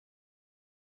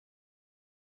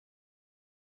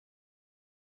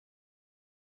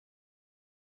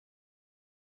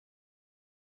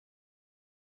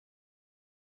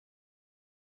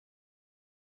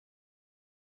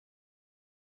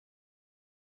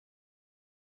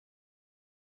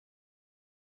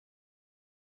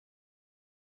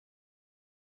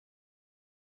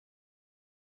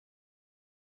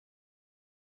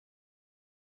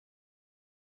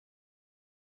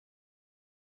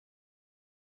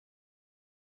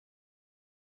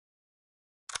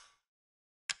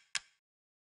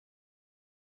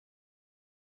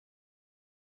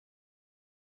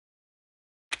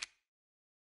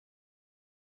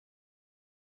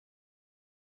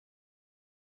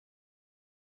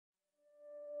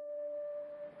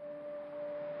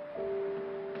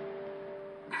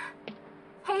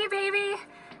baby.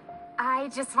 I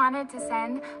just wanted to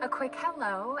send a quick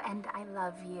hello and I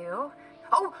love you.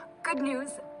 Oh, good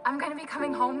news. I'm gonna be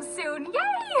coming home soon.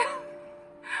 Yay!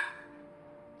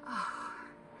 Oh,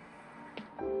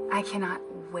 I cannot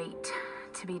wait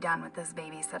to be done with this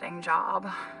babysitting job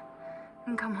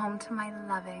and come home to my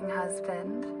loving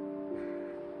husband.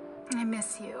 I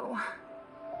miss you.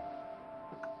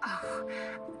 Oh,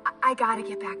 I gotta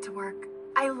get back to work.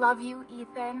 I love you,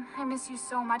 Ethan. I miss you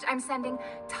so much. I'm sending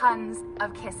tons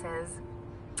of kisses.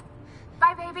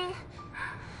 Bye, baby.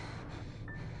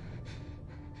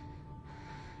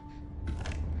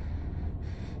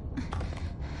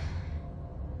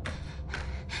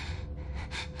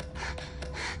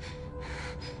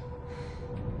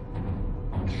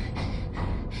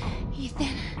 Ethan.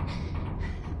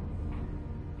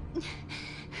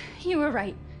 You were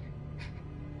right.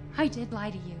 I did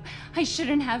lie to you. I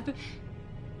shouldn't have. But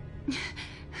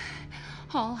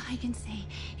all I can say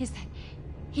is that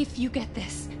if you get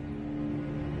this,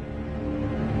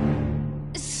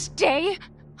 stay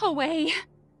away.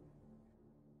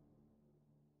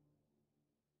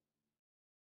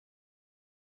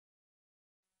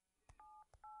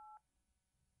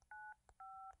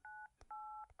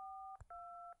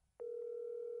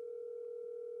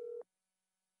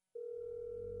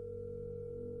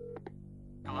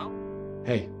 Hello?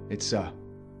 Hey, it's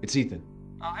Ethan.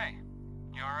 Oh, hey.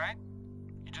 You alright?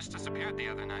 You just disappeared the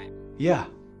other night. Yeah,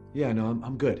 no,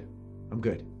 I'm good. I'm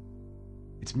good.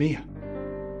 It's Mia.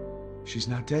 She's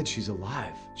not dead, she's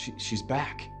alive. She's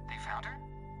back. They found her?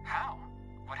 How?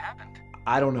 What happened?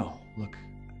 I don't know. Look,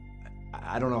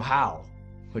 I don't know how,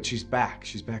 but she's back.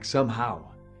 She's back somehow.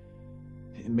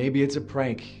 Maybe it's a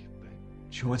prank, but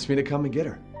she wants me to come and get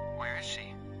her. Where is she?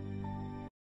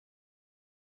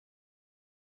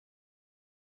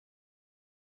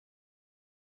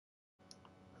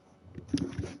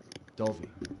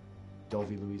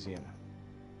 Dulvey, Louisiana.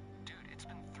 Dude, it's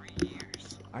been 3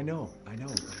 years. I know.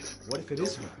 What if it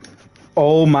is her?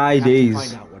 Oh my days.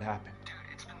 Find out what happened. Dude,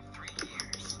 it's been 3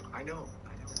 years. I know.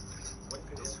 What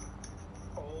if it is her?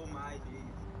 Oh my days.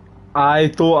 I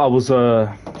thought I was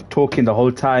talking the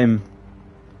whole time.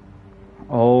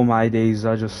 Oh my days.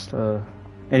 I just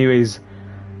anyways.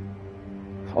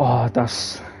 I thought I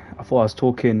was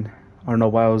talking. I don't know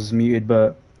why I was muted,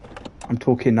 but I'm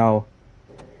talking now.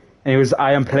 Anyways,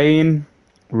 I am playing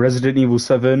Resident Evil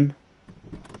 7.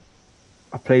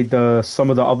 I played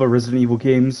some of the other Resident Evil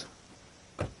games.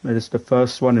 It's the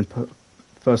first one in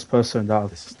first person that I'm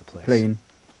playing.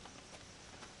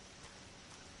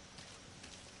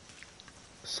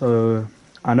 So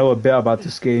I know a bit about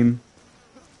this game,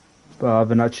 but I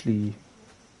haven't actually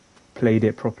played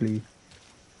it properly.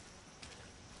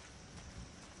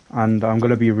 And I'm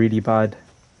gonna be really bad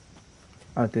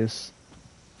at this.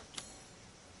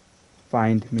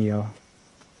 Find Mia.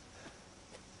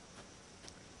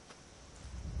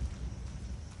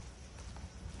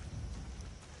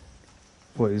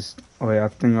 Oh yeah, I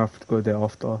think I have to go there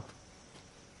after.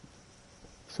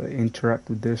 So interact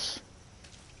with this.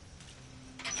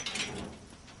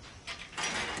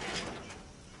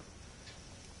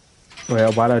 Oh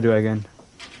yeah, why did I do it again?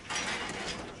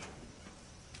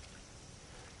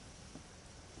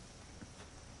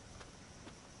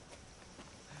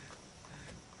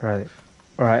 Right.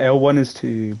 Alright, L1 is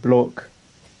to block.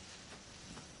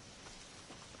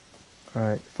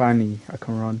 Alright, finally I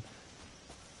can run.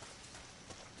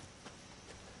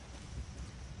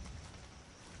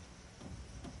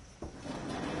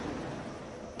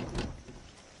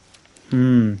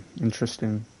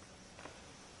 Interesting.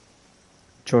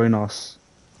 Join us.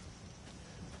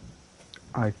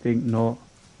 I think not.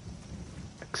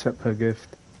 Accept her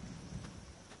gift.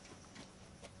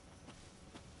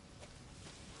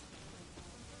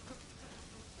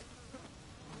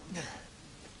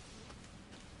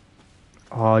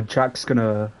 Oh, Jack's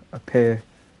gonna appear.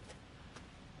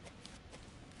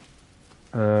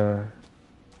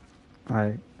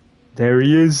 Right. There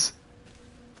he is.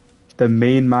 The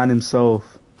main man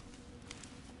himself.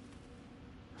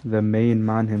 The main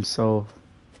man himself.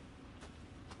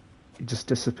 He just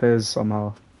disappears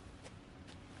somehow.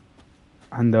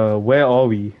 And where are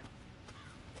we?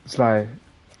 It's like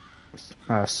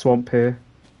a swamp here.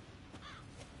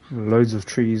 Loads of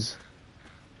trees.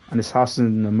 And this house is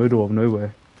in the middle of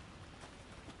nowhere.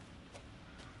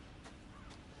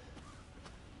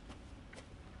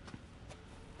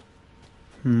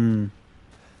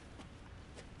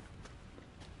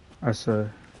 I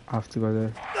have to go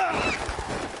there.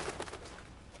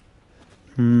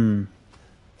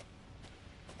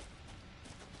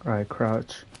 Alright,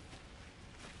 crouch.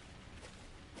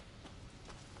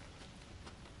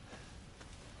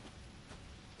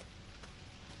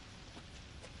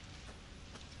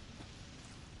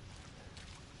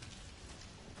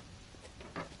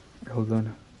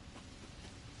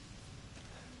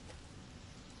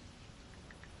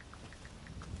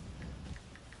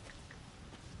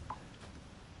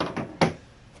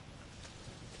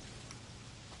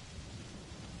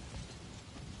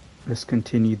 Let's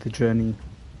continue the journey.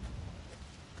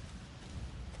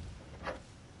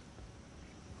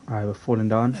 Alright, we're falling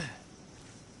down.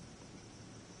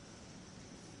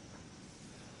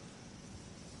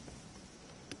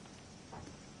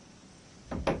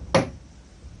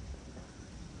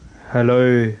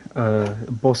 Hello,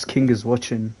 Boss King is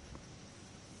watching.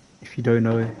 If you don't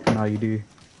know, now you do.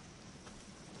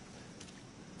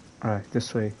 Alright,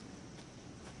 this way.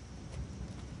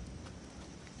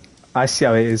 I see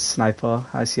how it is, Sniper.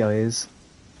 I see how it is.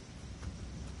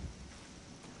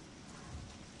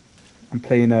 I'm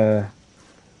playing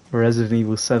Resident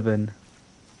Evil 7.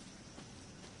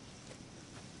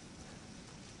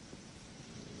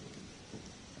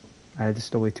 Alright, this is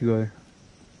the way to go.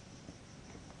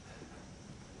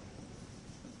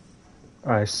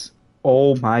 Alright,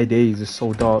 oh my days, it's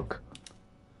so dark.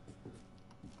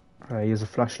 Alright, here's a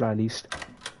flashlight at least.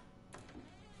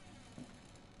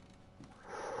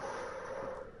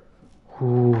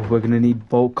 Ooh, we're gonna need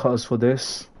bolt cutters for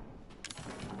this.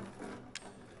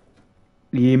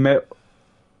 The email,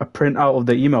 a printout of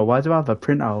the email. Why do I have a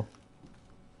printout?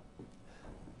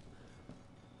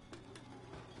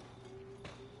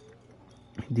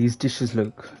 These dishes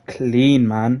look clean,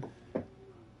 man.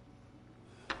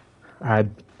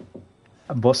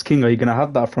 Boss King, are you gonna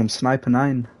have that from Sniper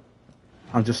 9?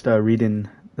 I'm just reading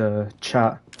the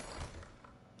chat.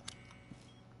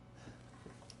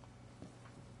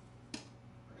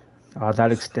 Oh,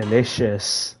 that looks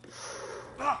delicious.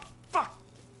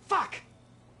 Fuck!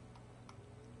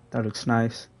 That looks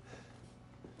nice.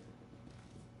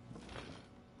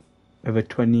 Over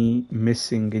 20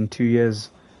 missing in 2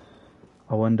 years.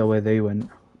 I wonder where they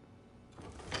went.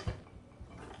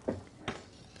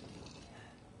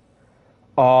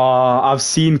 Oh, I've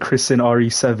seen Chris in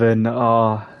RE7.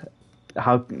 Oh,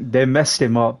 how they messed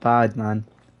him up bad, man.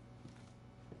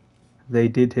 They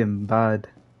did him bad.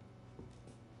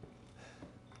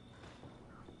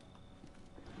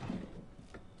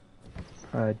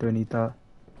 I don't need that.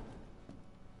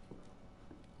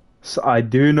 So I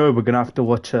do know we're gonna have to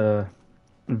watch a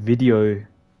videotape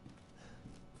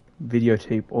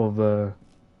of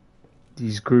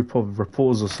these group of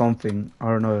reporters or something. I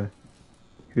don't know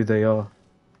who they are.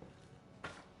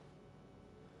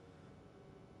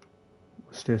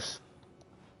 What's this?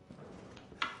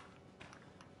 I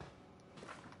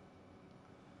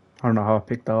don't know how I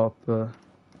picked that up, but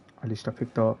at least I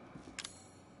picked that up.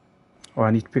 Oh,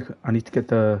 I need to get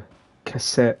the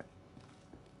cassette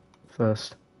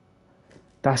first.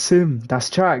 That's him. That's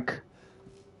Jack.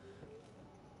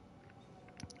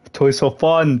 Toys for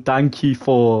Fun. Thank you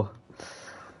for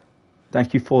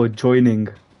joining.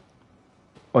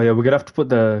 Oh yeah, we're gonna have to put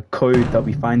the code that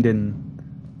we find in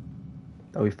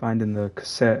the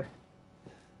cassette.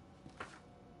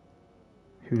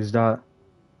 Who's that?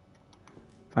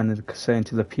 Finding the cassette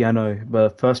into the piano,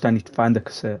 but first I need to find the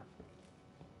cassette.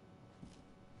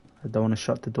 I don't want to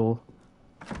shut the door.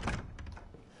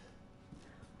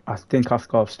 I think I have to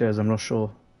go upstairs, I'm not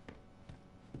sure.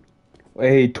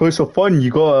 Hey, Toys for Fun, you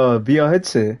got a VR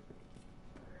headset?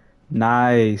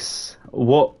 Nice.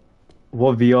 What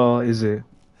VR is it?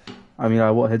 I mean,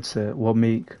 like, what headset? What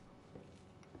make?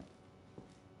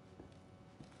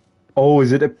 Oh,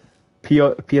 is it a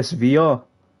PSVR?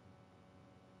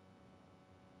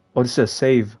 Oh, this says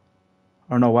save.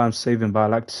 I don't know why I'm saving, but I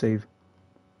like to save.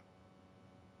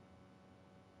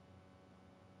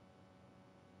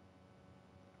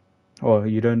 Oh,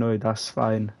 you don't know, that's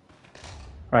fine.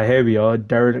 Right, here we are,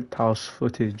 derelict house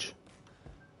footage.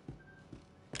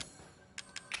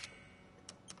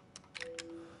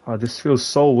 Oh, this feels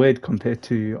so weird compared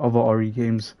to other RE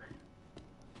games.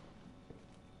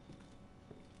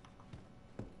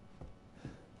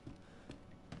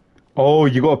 Oh,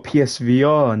 you got a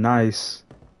PSVR, nice.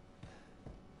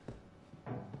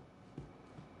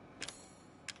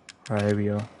 Right, here we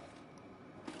are.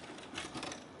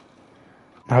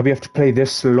 Now we have to play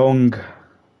this long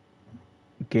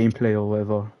gameplay or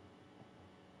whatever.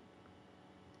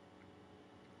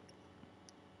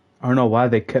 I don't know why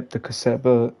they kept the cassette,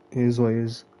 but it is what it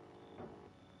is.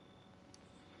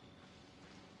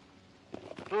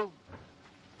 Boo.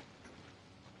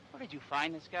 Where did you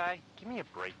find this guy? Give me a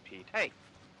break, Pete. Hey,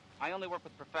 I only work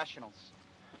with professionals.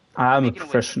 I'm a Making it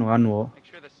professional and what? Make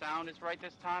sure the sound is right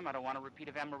this time. I don't want a repeat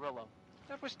of Amarillo.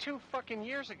 That was 2 fucking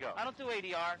years ago. I don't do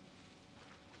ADR.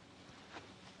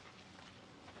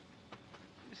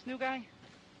 This new guy? I'm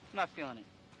not feeling it.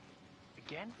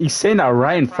 Again? He's saying that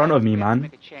right in front of me, We have to man.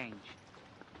 Make a change.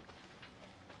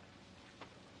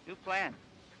 New plan.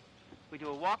 We do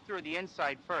a walkthrough of the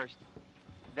inside first,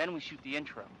 then we shoot the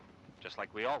intro. Just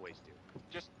like we always do.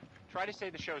 Just try to say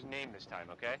the show's name this time,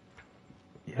 okay?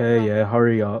 Yeah,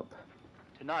 hurry up.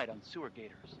 Tonight on Sewer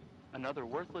Gators, another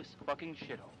worthless fucking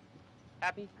shithole.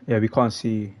 Happy? Yeah, we can't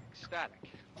see. Ecstatic.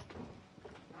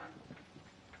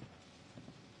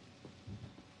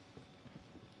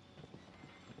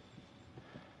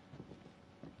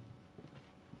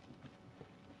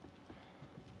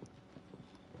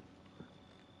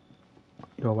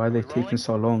 Yo, why are they We rolling? taking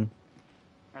so long?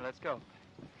 Alright, let's go.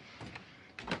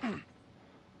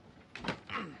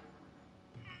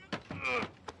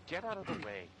 Get out of the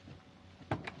way.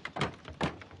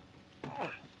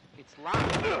 It's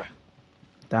loud.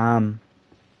 Damn.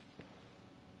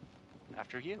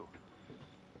 After you.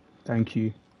 Thank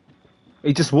you.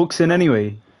 He just walks in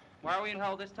anyway. Why are we in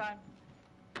hell this time?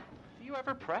 Do you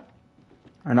ever prep?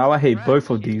 And now I hate Prep, both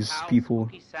of shit, these cows, people.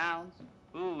 spooky sounds.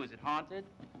 Ooh, is it haunted?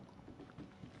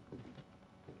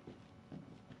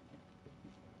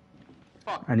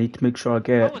 Fuck. I need to make sure I I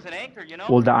get was an anchor, you know?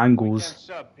 all the Weekend angles.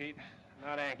 sub, Pete.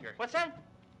 Not anchor. What's that?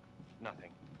 Nothing.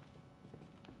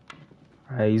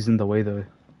 He's in the way though.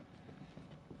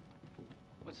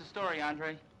 What's the story,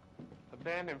 Andre?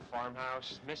 Abandoned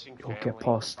farmhouse, missing Yo, family. get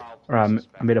past. foul play Alright, I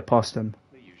suspect. made it past him.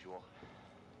 The usual.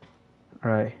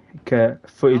 Alright, get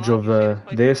footage How of long did you say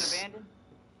place this. has been abandoned?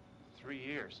 3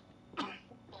 years.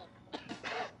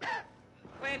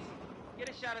 Clancy, get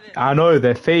a shot of this. I know,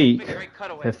 they're Make a fake. great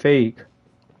cutaway. They're fake.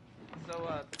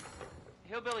 So,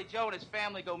 Hillbilly Joe and his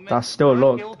family go missing. That's still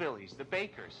Not locked. hillbillies, the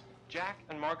Bakers. Jack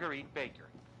and Marguerite Baker.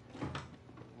 And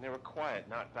they were quiet,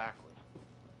 not backward.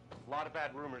 A lot of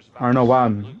bad rumors about I don't know why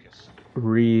son I'm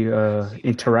Lucas.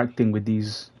 interacting with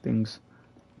these things.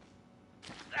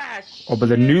 Ah, Oh, but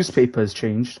the shit. newspaper has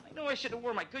changed. I know I should have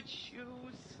worn my good shoes.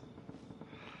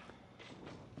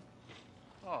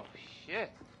 Oh,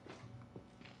 shit.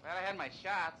 Glad I had my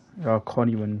shots. I can't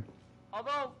even.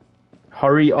 Although,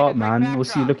 Hurry Look at up, my man.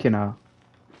 What's he backdrop. looking at?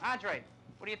 Andre,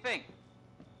 what do you think?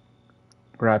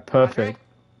 Right, perfect.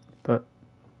 But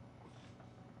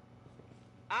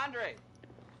Andre!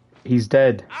 he's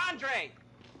dead. Andre!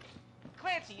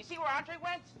 Clancy, you see where Andre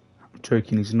went? I'm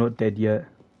joking. He's not dead yet.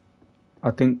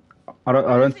 I don't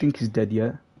think he's dead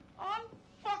yet.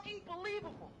 Unfucking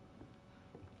believable.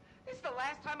 This is the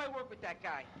last time I work with that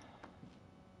guy.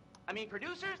 I mean,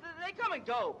 producers, they come and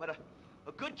go, but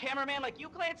a good cameraman like you,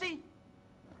 Clancy,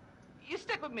 you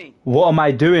stick with me. What am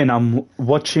I doing? I'm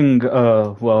watching.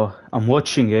 I'm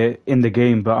watching it in the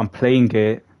game, but I'm playing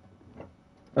it.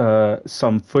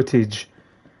 Some footage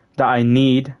that I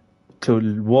need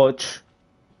to watch.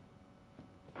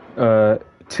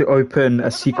 To open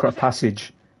a secret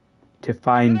passage to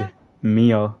find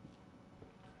Mia.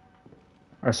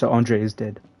 Or so Andre is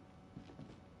dead.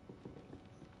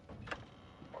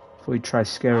 Before he tries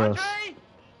to scare us. Andre?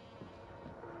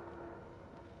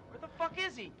 Where the fuck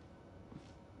is he?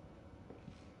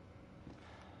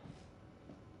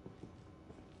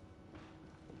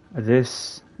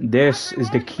 This is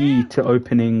the key to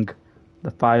opening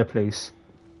the fireplace.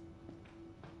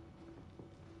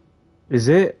 Is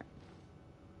it?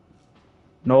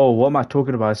 No, what am I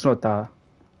talking about? It's not that.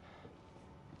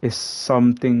 It's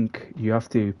something you have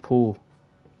to pull.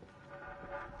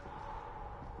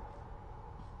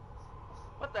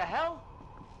 What the hell?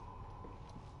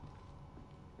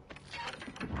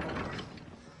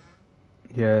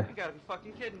 Yeah. You gotta be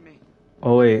fucking kidding me.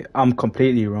 Oh wait, I'm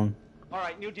completely wrong.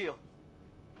 Alright, new deal.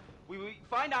 We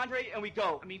find Andre and we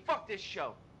go. I mean, fuck this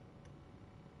show.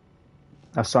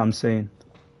 That's what I'm saying.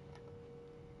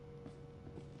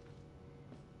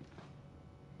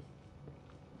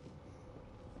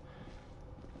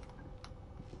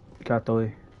 Get out the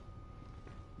way.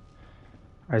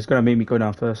 Alright, he's gonna make me go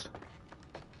down first.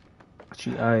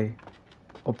 Actually, I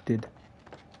opted.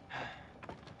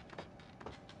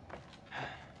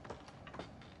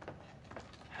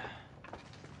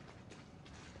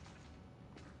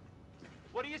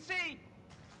 What do you see?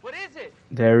 What is it?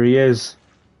 There he is.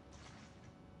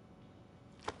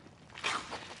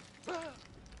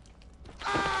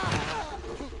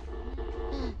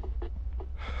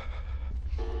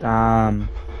 Damn.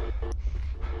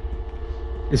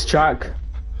 It's Jack.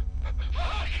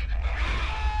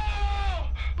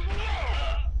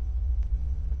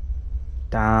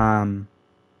 Damn.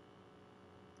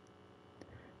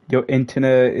 Your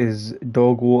internet is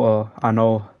dog water. I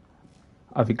know.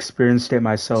 I've experienced it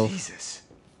myself. Jesus.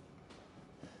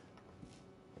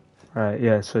 Right,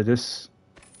 yeah, so this...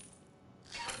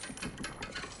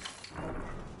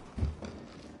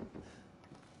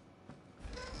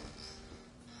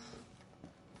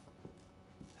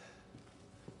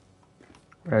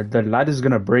 Right, the ladder's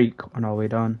gonna break on our way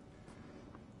down.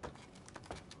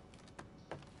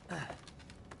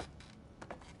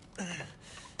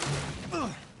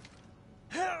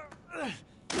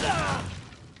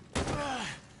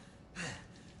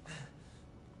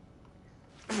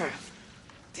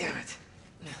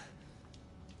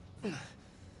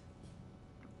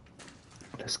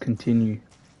 Let's continue.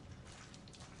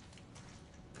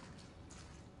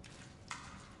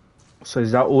 So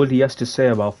is that all he has to say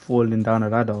about falling down a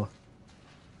ladder?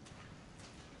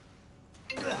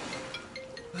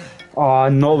 Oh,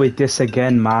 not with this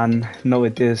again, man. Not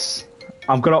with this.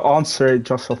 I'm gonna answer it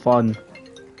just for fun.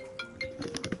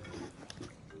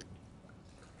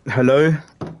 Hello?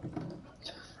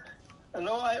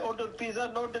 Hello, I ordered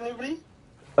pizza, no delivery.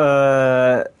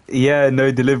 Yeah,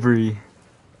 no delivery.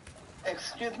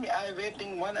 Excuse me, I'm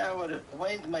waiting 1 hour.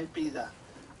 Where is my pizza?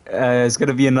 It's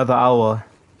gonna be another hour.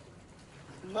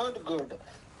 Not good.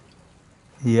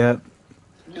 Yep.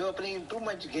 You are playing too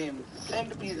much game.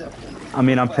 Send pizza, please. I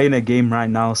mean, I'm playing a game right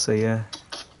now, so yeah.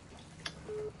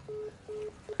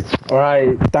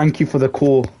 Alright, thank you for the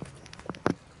call.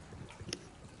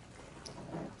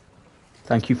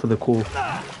 Thank you for the call.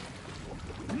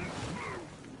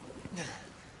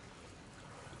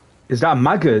 Is that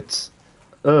maggots?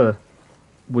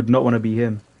 Would not want to be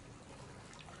him.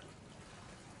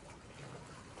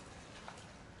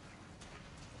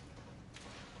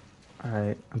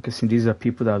 Alright, I'm guessing these are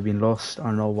people that have been lost. I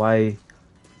don't know why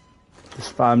this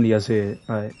family is here.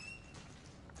 Right.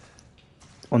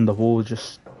 On the wall,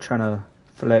 just trying to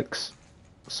flex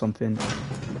something.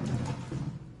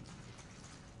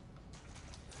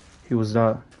 Who was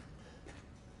that?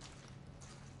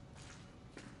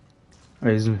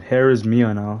 Alright, his hair is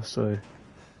Mia now, so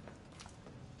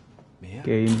Mia?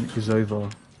 game is over.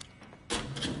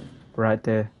 Right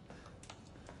there.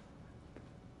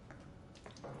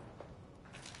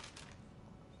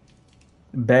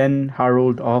 Ben,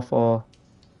 Harold, Arthur,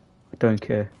 I don't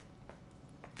care.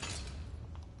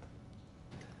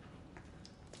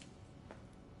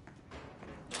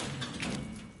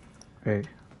 Right.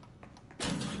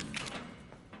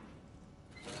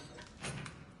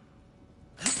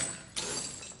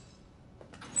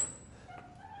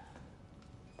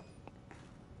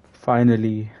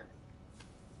 Finally.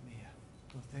 Mia.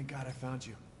 Oh, thank God I found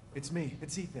you. It's me.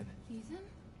 It's Ethan. Ethan?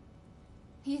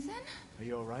 Ethan? Are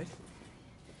you alright?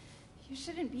 You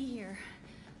shouldn't be here.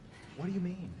 What do you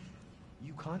mean?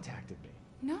 You contacted me.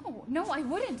 No, I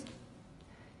wouldn't.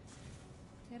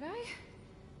 Did I?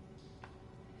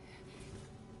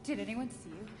 Did anyone see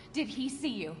you? Did he see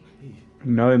you? Hey,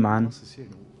 No, who man. else is here?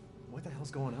 What the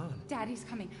hell's going on? Daddy's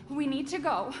coming. We need to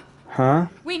go. Huh?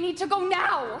 We need to go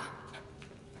now!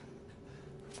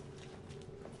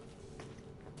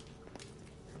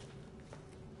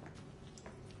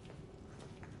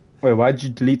 Wait, why'd you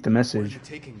delete the Where are message? you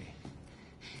taking me?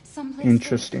 Someplace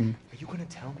Interesting. Are you gonna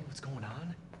tell me what's going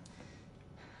on?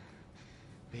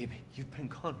 Baby, you've been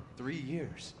gone 3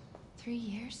 years. safe. 3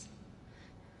 years?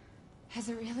 Has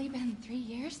it really been 3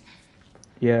 years?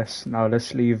 Yes, now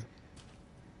let's leave.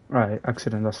 Right,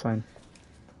 accident, that's fine.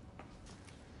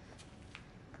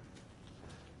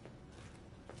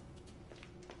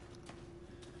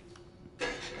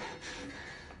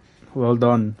 Well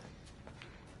done.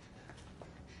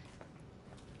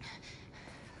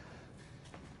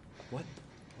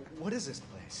 What is this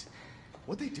place?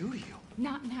 What'd they do to you?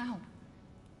 Not now.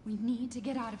 We need to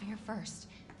get out of here first.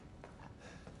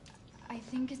 I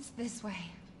think it's this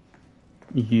way.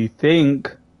 You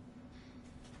think?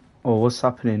 Oh, what's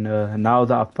happening? Now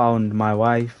that I've found my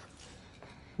wife,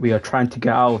 we are trying to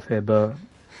get out of here, but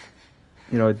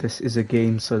you know, this is a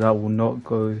game, so that will not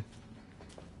go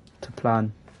to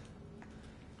plan.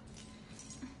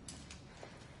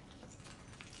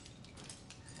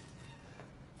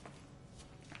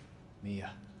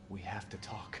 Mia, we have to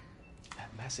talk.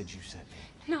 That message you sent me.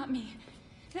 Not me.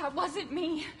 That wasn't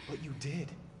me. But you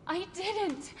did. I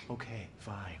didn't. Okay,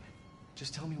 fine.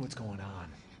 Just tell me what's going on.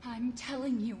 I'm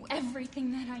telling you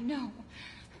everything that I know.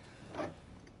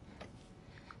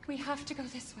 We have to go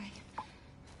this way.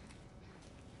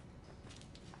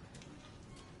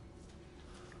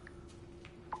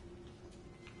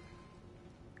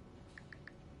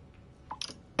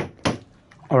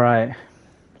 Alright,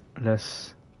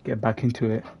 let's get back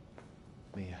into it.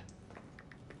 Mia,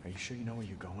 are you sure you know where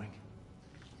you're going?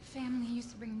 Family used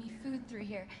to bring me food through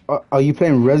here. Are you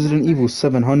playing Resident Evil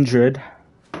 700?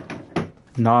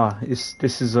 Nah,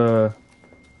 this is a...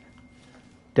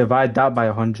 Divide that by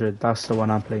 100, that's the one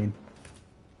I'm playing.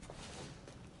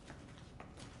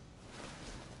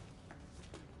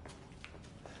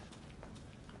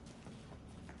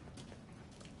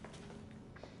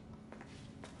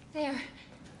 There.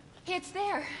 It's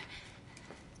there.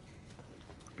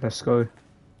 Let's go.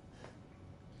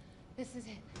 This is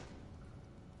it.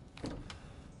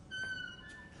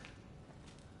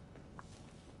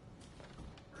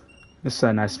 This is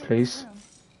a nice place.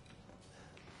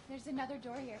 There's another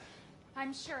door here.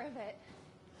 I'm sure of it.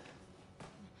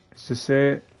 Is this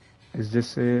it? Is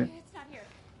this it? It's not here.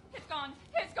 It's gone.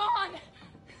 It's gone.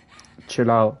 Chill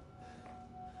out.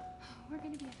 We're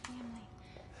gonna be a family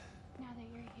now that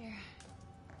you're here.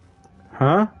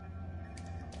 Huh?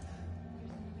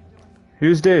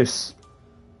 Who's this?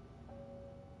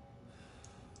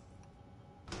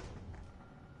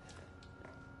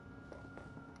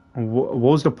 What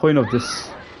was the point of this?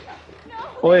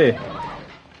 Oi!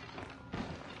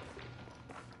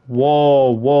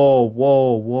 Whoa, whoa,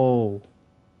 whoa, whoa.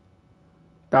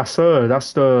 That's her.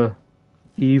 That's the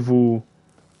evil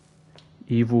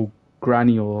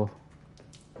granny, or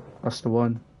that's the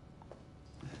one.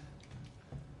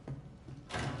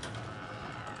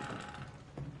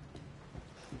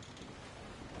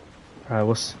 Alright,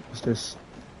 what's this?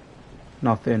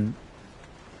 Nothing.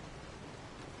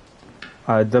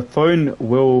 The phone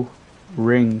will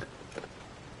ring.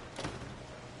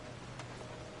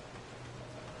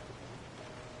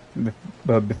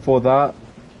 But before that,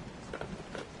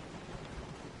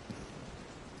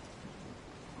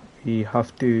 we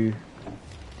have to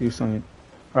do something.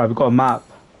 Alright, we've got a map.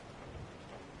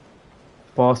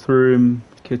 Bathroom,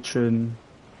 kitchen,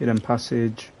 hidden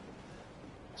passage.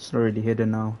 It's not really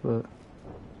hidden now, but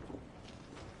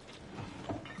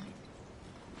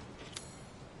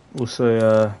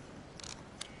also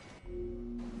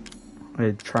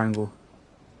a triangle.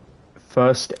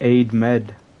 First aid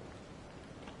med.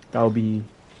 That'll be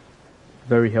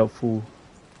very helpful.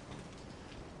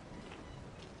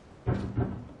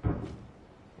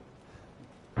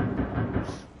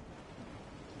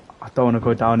 I don't want to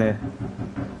go down there.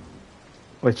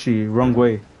 Wait, gee, wrong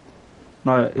way.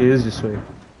 No, it is this way.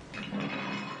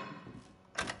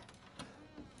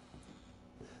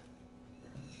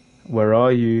 Where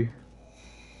are you?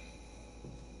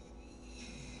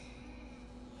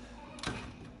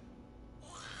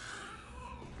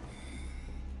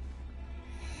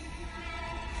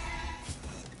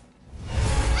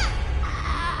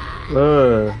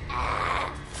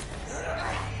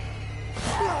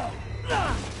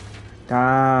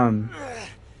 Damn.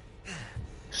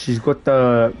 She's got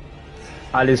the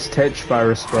Alice Tetch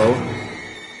virus, bro.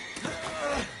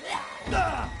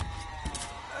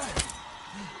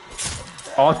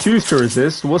 R2's to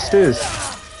resist? What's this?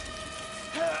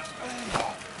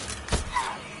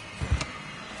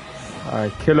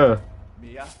 Alright, kill her.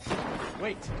 Mia,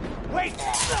 wait, wait!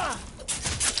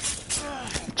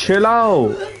 Chill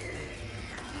out.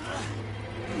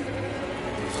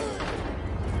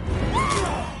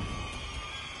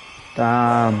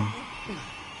 Damn.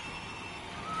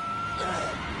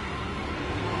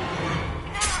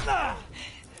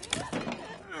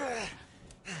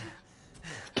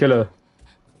 Kill her.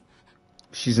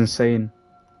 She's insane.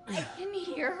 I can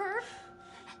hear her.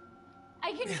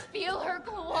 I can feel her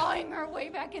clawing her way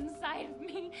back inside of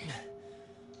me.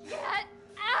 Get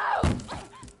out!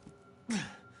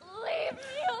 Leave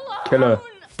me alone! Kill her.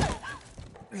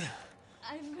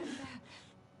 I've been bad.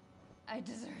 I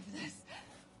deserve this.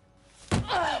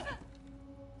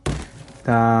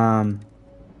 Damn.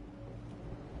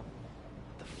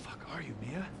 The fuck are you,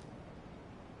 Mia?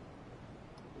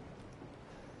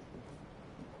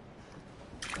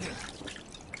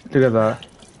 Look at that.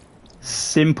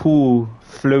 Simple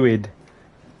fluid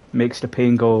makes the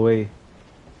pain go away.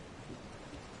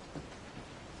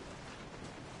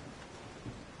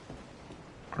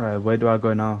 Alright, where do I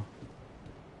go now?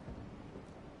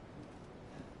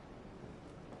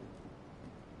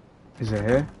 Is it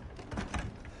here?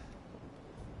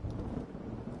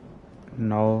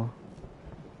 No.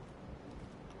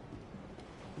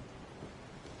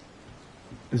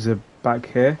 Is it back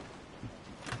here?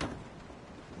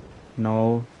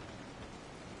 No.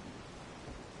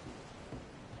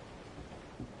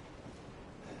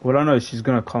 Well, I know she's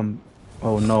gonna come.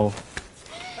 Oh no.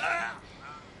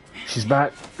 She's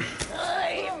back.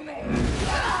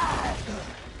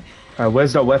 Alright,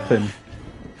 where's that weapon?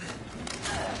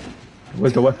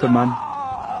 Where's the weapon, man?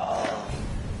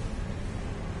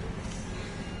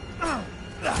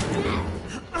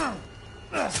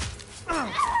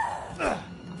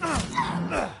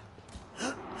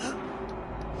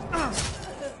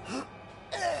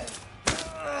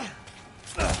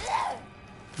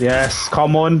 Yes,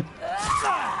 come on.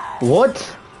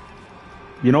 What?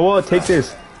 You know what? Take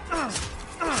this.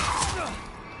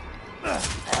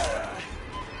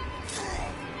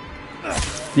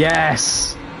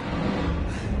 Yes.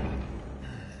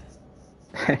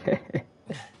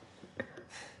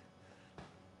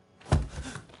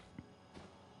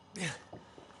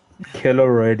 Kill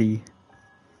already.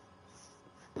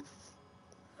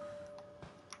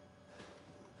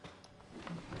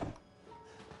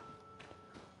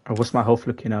 What's my health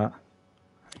looking at?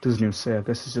 Doesn't even say. I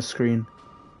guess it's just screen.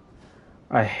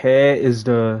 Here is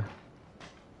the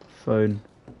phone.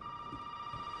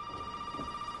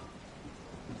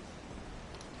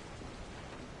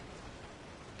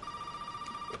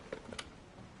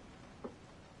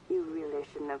 You really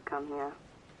shouldn't have come here.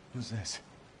 Who's this?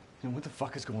 And what the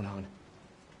fuck is going on?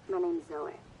 My name's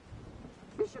Zoe.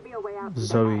 There should be a way out.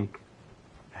 Zoe.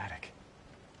 Attic.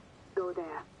 Go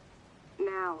there.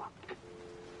 Now.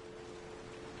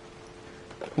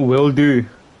 Will do.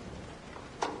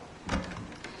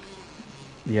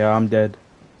 Yeah, I'm dead.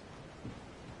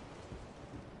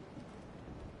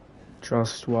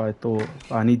 Just what I thought.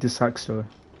 I need this axe though.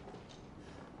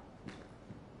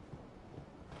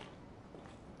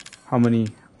 How many?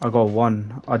 I got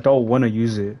one. I don't want to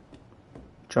use it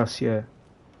just yet.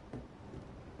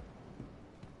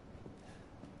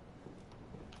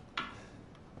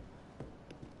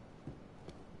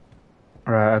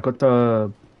 Alright, I got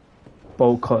the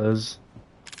bolt cutters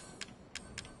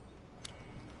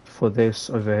for this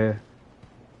over here.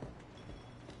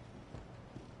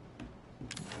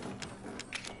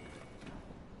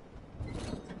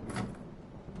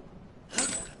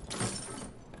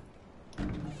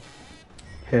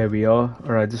 Here we are.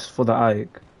 Alright, this is for the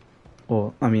attic.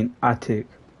 Or, I mean, attic.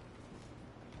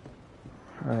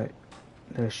 Alright,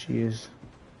 there she is.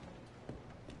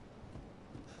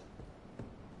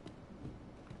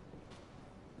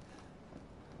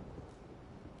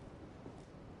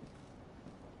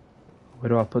 Where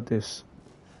do I put this?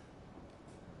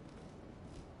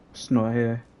 It's not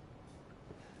here.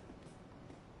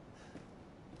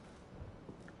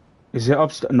 Is it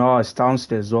upstairs? No, it's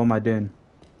downstairs. What am I doing?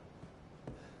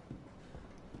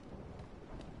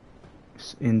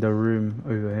 It's in the room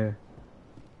over here.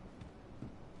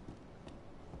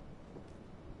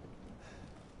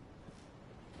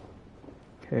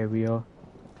 Here we are.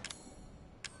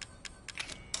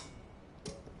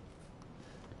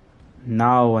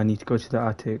 Now I need to go to the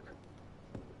attic.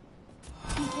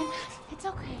 Ethan, it's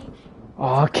okay.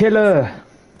 Oh, kill her!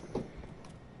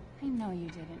 I know you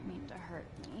didn't mean to hurt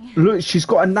me. Look, she's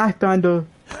got a knife behind her.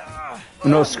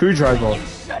 No, a screwdriver. You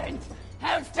shouldn't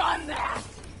have done that!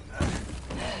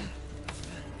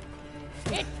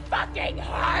 It fucking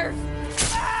hurts!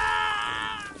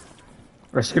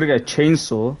 She's gonna get a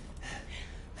chainsaw.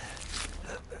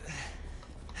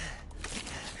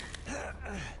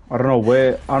 I don't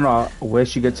know where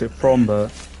she gets it from, but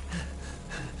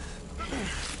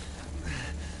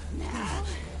Now,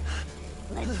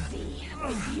 let's see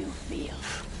what you feel.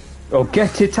 oh,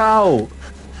 get it out!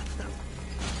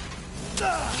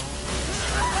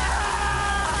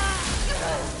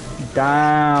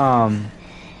 Damn!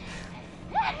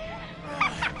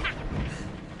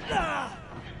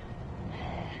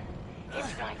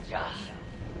 It's going to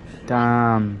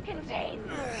Damn! contain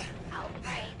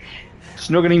outbreak. She's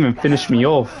not gonna even finish me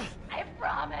off. I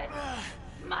promise.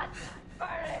 Must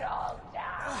burn it all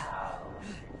down.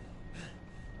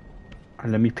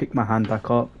 And let me pick my hand back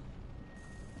up.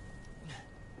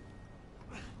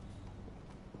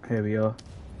 Here we are.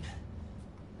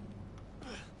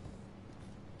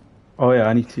 Oh yeah,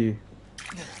 I need to.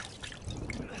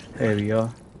 Here we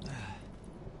are.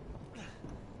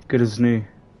 Good as new.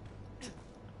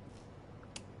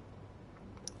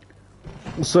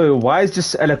 So why is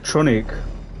this electronic?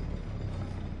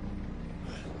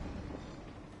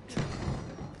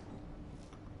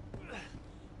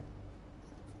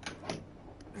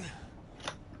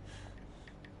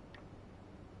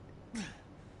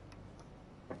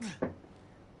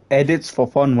 Edits for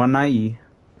fun 190.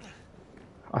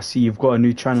 I see you've got a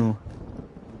new channel.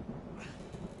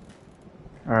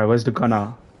 Alright, where's the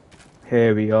gunner?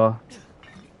 Here we are.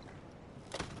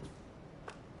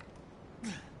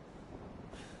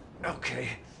 Okay.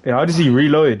 Yeah, how does he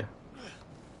reload?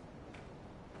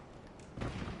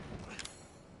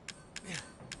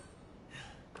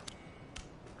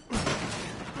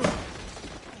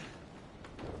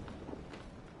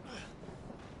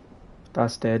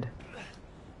 That's dead.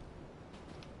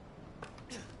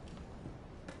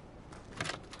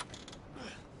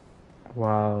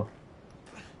 Wow.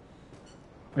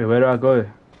 Wait, where do I go?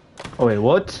 Oh wait,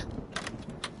 what?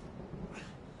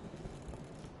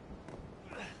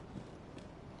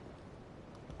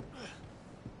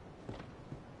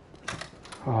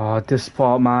 Oh, this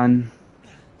part, man.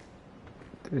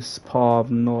 This part,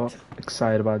 I'm not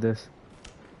excited about this.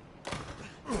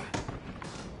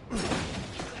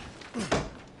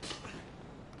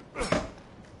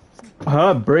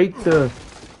 Break the...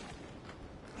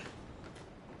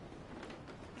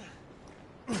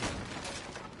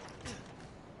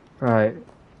 Right.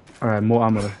 Alright, more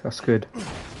ammo. That's good.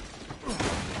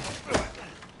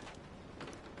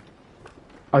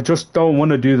 I just don't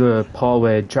want to do the part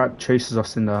where Jack chases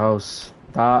us in the house.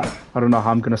 That, I don't know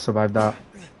how I'm gonna survive that.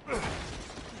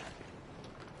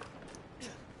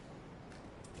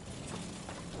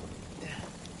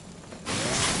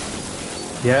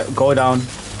 Yeah, go down.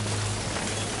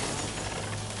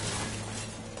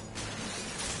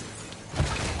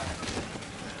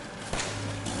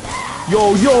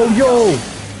 Yo, yo, yo!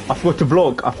 I forgot to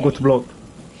block. I forgot to block.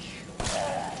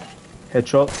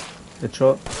 Headshot.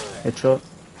 Headshot. Headshot.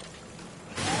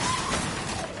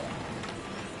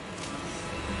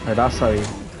 Right, that's how you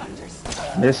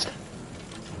missed.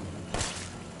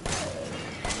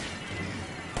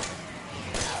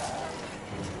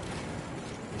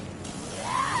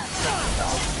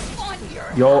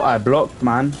 Yo, I blocked,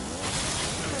 man.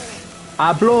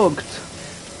 I blocked.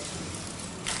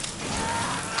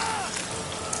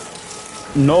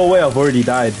 No way I've already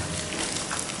died.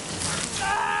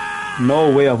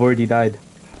 No way I've already died.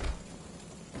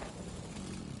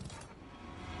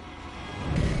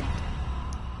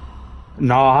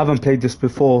 No, I haven't played this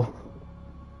before.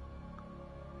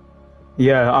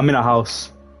 Yeah, I'm in a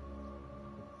house.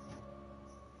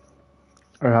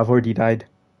 Or I've already died.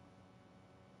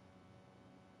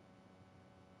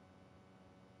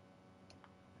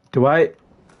 Do I?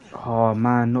 Oh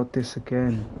man, not this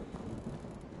again.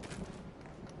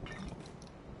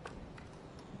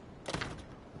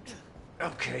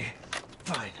 Okay,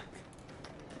 fine.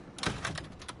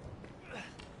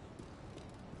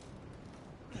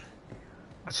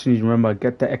 I just need to remember,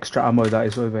 get the extra ammo that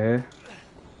is over here.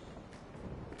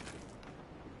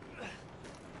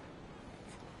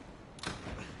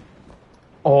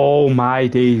 Oh my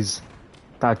days.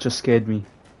 That just scared me.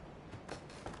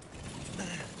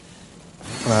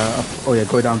 Oh yeah,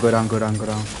 go down, go down, go down, go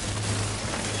down.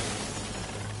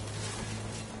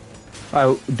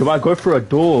 Do I go through a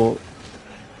door?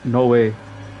 No way.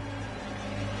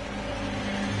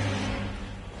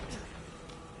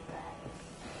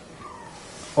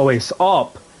 Oh wait, it's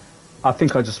up. I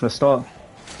think I just messed up.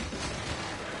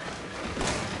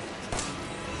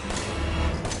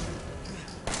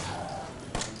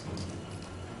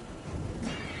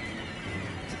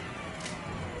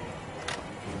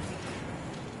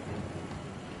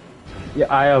 Yeah,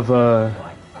 I have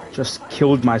just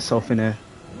killed myself in here.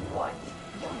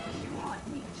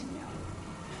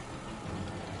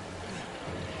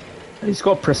 He's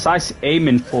got precise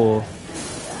aiming for.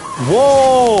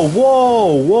 Whoa,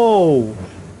 whoa, whoa.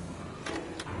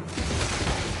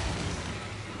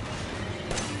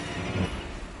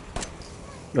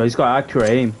 Yo, he's got accurate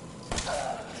aim.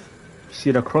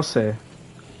 See the crosshair?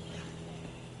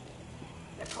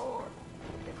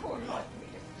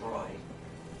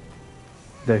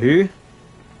 The who?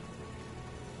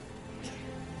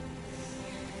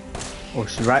 Oh,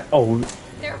 she's right. Oh,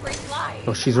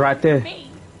 oh, she's right there.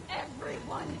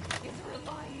 Everyone is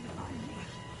relying on me.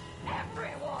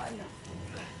 Everyone.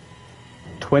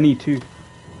 22.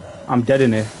 I'm dead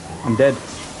in here. I'm dead.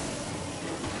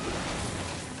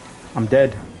 I'm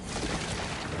dead.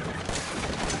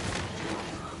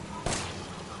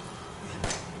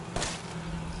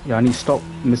 Yeah, I need to stop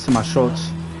missing my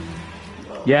shots.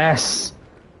 Yes.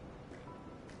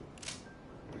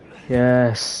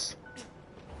 Yes.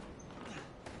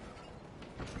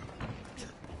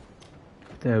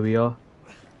 There we are.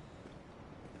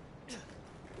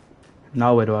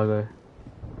 Now where do I go?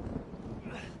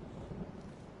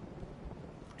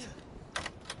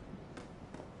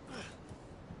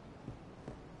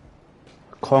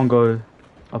 Can't go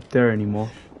up there anymore.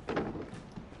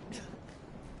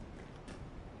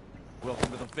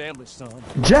 Welcome to the family, son.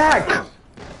 Jack!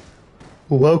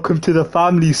 Welcome to the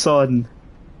family, son.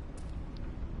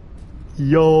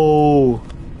 Yo.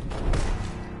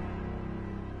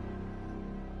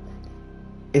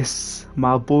 It's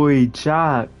my boy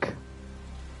Jack.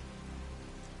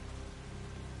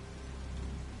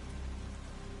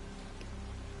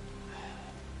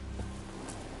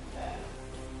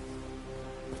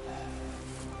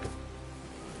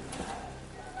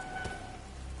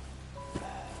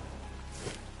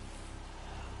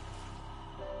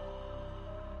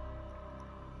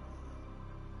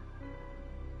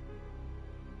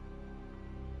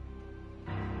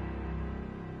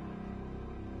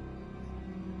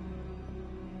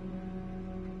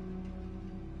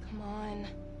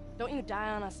 Don't you die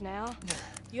on us now.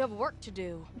 You have work to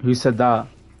do. Who said that?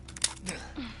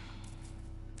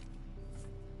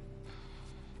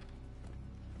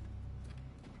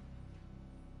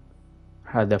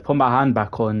 I had to put my hand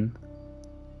back on.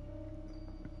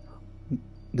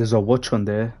 There's a watch on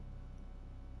there.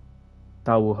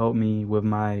 That will help me with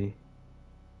my...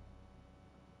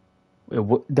 There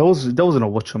wasn't a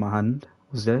watch on my hand.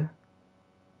 was there?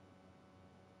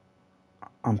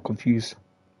 I'm confused.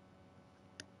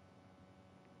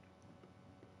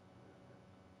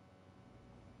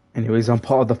 Anyways, I'm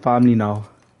part of the family now.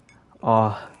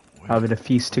 Having a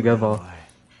feast together.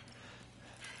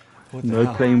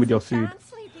 No playing with your food.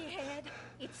 Sleepyhead.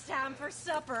 It's time for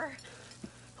supper.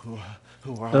 Who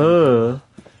are you?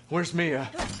 Where's Mia?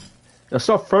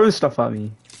 Stop throwing stuff at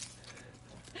me.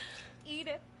 Eat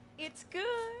it. It's good.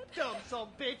 Dumb son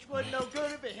bitch wasn't no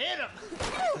good if it hit him.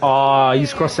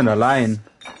 He's crossing the line.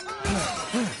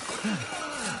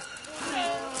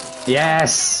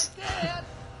 Yes!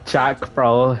 Jack,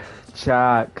 bro.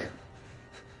 Jack.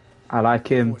 I like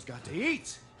him. Boy's got to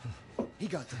eat. He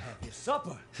got to have his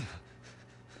supper.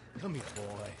 Come here,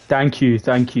 boy. Thank you.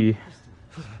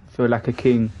 Feel like a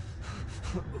king.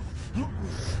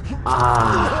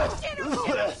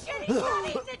 Shit, he's not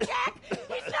eating it, Jack! He's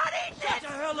not eating it! Get the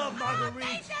hell up,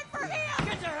 Marguerite! For him!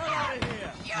 Get the hell out of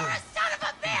here! You're a son of a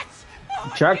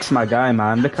bitch! Jack's my guy,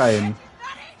 man. Look at him.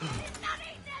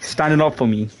 Standing up for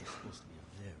me. Supposed to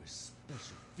be a very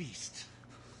special feast.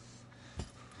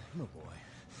 No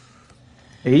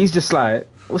boy. He's just like,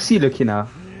 what's he looking at?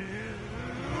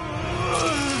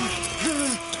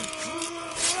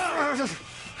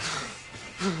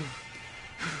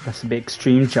 That's a bit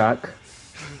extreme, Jack.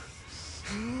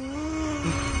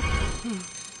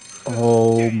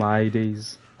 Oh my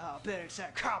days. I bet it's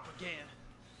that cop again.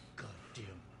 Goddamn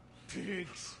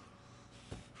pigs.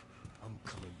 I'm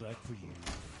coming back for you.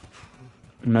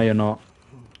 No, you're not.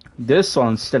 This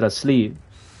one's still asleep.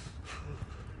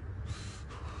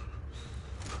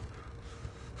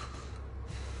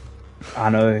 I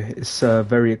know, it's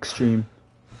very extreme.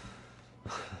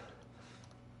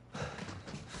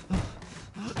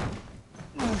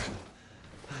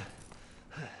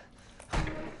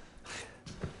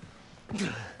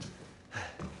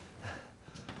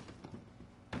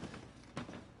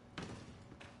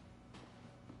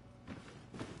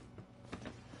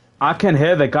 I can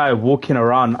hear the guy walking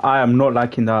around. I am not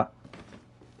liking that.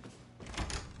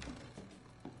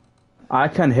 I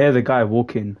can hear the guy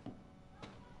walking.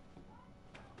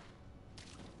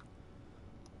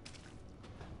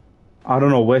 I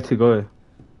don't know where to go.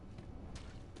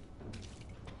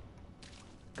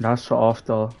 That's for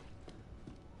after.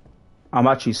 I'm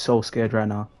actually so scared right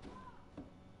now.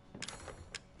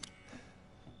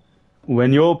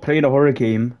 When you're playing a horror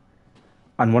game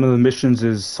and one of the missions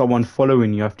is someone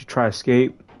following you have to try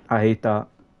escape, I hate that.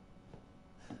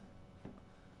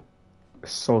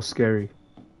 It's so scary.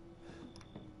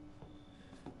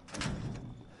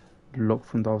 Look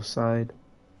from the other side.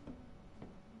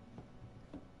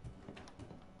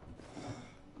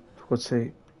 For God's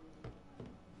sake.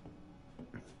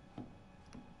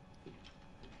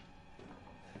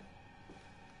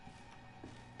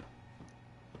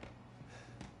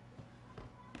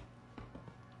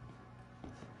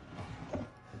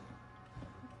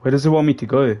 Where does it want me to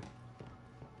go?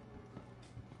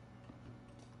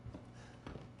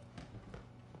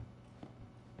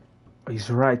 Oh, he's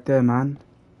right there, man.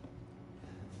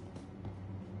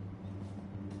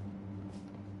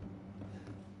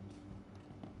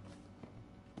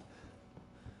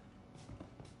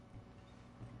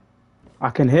 I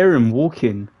can hear him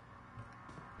walking,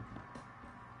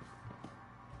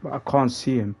 but I can't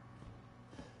see him.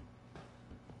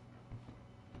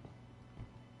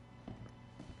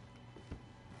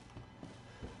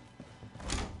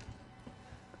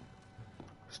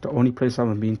 It's the only place I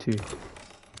haven't been to.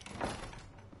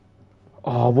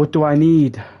 Oh, what do I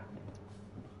need?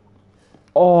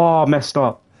 Oh, I messed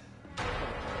up.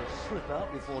 Slip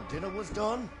out before dinner was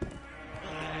done?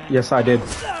 Yes, I did.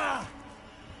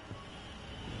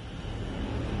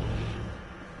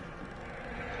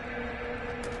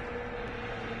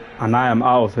 And I am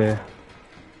out of here.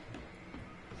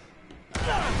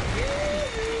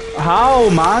 How,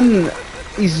 man?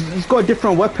 He's got a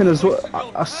different weapon as well.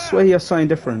 I swear he has something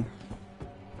different.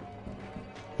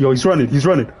 Yo, he's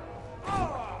running.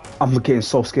 I'm getting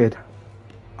so scared.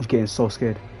 The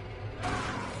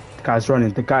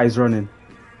guy's running.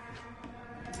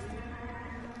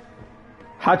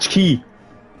 Hatch key.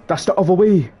 That's the other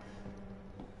way.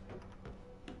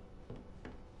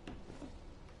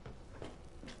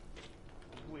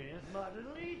 Where's my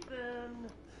little Ethan?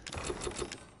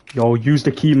 Yo, use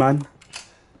the key, man.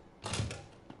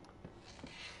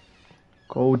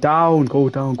 Go down.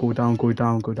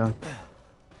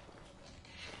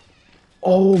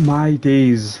 Oh my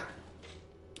days.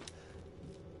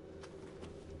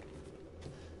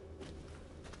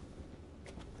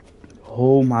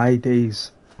 Oh my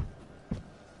days.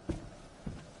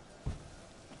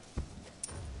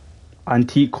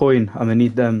 Antique coin, I'm gonna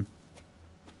need them.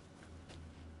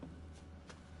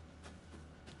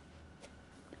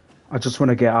 I just want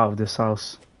to get out of this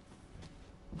house.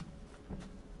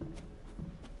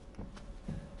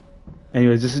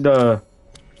 Anyways, this is the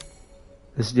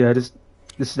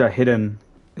hidden.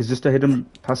 Is this the hidden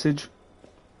passage?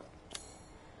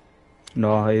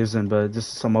 No, it isn't, but this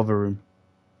is some other room.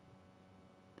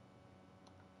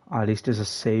 At least there's a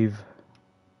save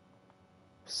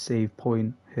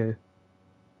point here.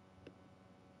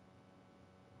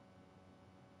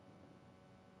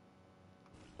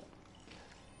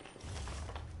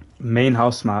 Main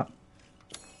house map.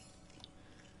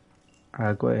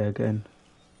 I got it again.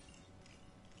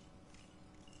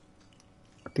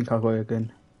 I think I got it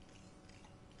again.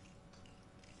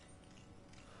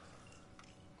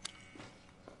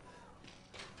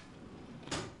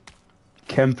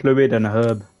 Chem fluid and a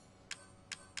herb.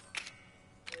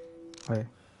 Wait.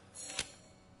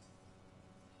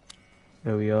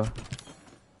 There we are.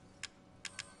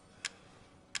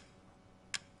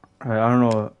 I don't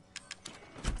know.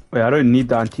 Wait, I don't need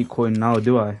the antique coin now,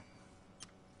 do I?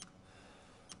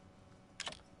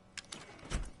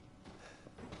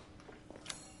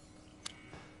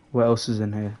 What else is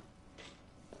in here?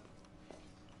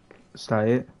 Is that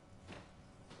it?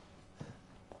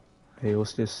 Hey,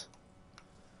 what's this?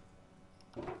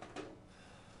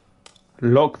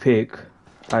 Lockpick.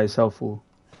 That is helpful.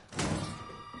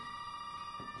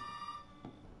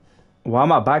 Why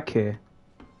am I back here?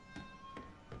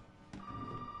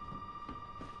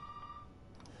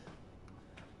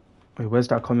 Wait, where's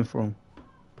that coming from?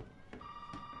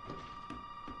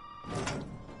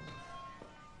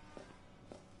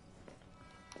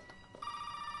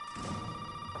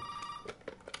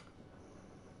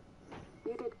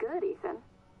 You did good, Ethan.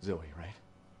 Zoe, right?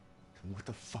 What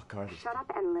the fuck are these? Shut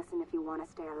up and listen if you want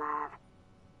to stay alive.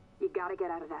 You gotta get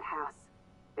out of that house.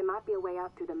 There might be a way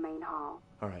out through the main hall.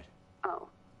 All right. Oh,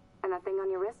 and that thing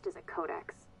on your wrist is a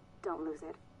codex. Don't lose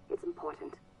it. It's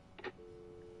important.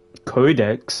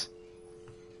 Codex?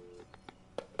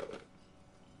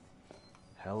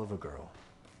 Hell of a girl.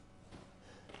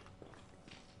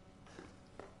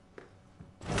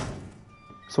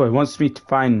 So it wants me to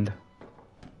find.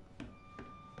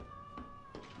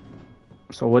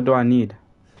 So what do I need?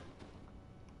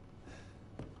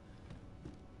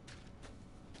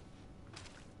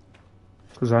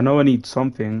 Because I know I need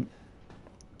something.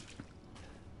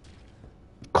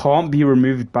 Can't be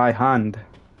removed by hand.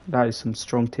 That is some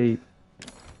strong tape.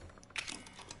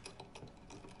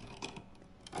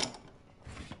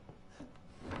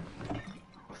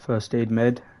 First aid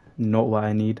med. Not what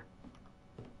I need.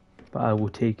 But I will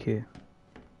take it.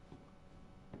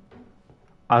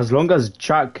 As long as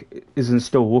Jack isn't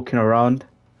still walking around,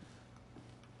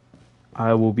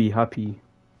 I will be happy.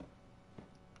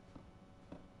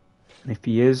 And if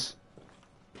he is,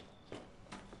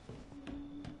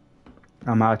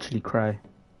 I might actually cry.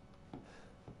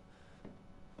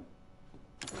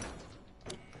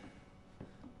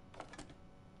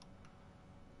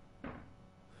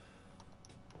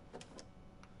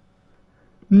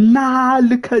 Nah,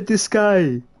 look at this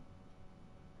guy.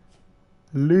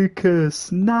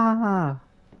 Lucas, nah.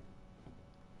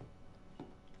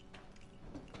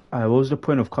 Alright, what was the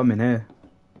point of coming here?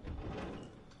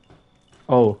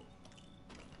 Oh.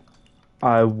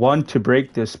 I want to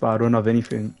break this, but I don't have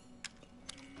anything.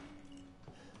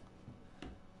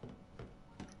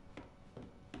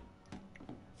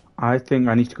 I think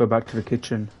I need to go back to the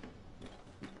kitchen.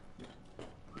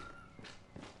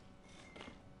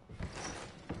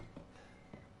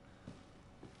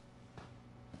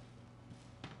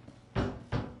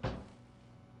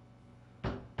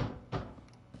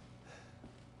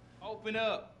 Open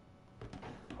up.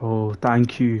 Oh,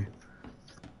 thank you.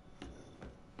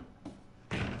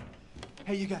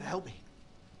 Hey, you gotta help me.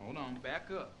 Hold on,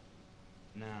 back up.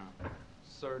 Now,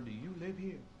 sir, do you live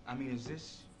here? I mean, is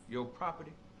this your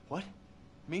property? What?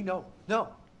 Me? No. No.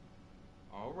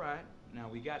 All right. Now,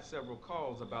 we got several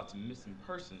calls about some missing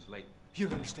persons lately. You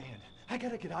don't understand. I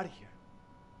gotta get out of here.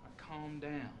 Now, calm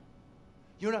down.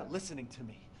 You're not listening to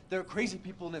me. There are crazy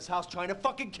people in this house trying to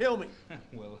fucking kill me.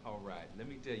 Well, all right. Let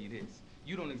me tell you this.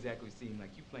 You don't exactly seem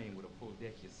like you playing with a full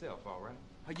deck yourself, all right?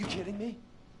 Are you kidding me?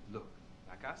 Look,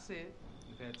 like I said,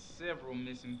 we've had several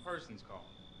missing persons calls.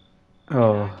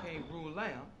 Oh. And I can't rule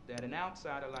out that an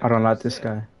outsider like I don't like yourself this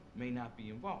guy. may not be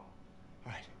involved.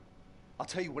 All right. I'll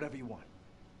tell you whatever you want.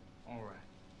 All right.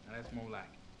 Now, that's more like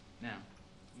it. Now,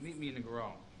 meet me in the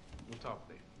garage. We'll talk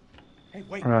there. Hey,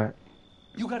 wait. All right.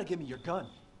 You gotta give me your gun.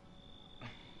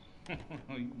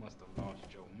 You must have lost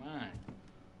your mind.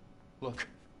 Look,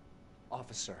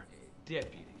 officer.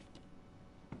 Deputy.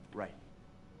 Right.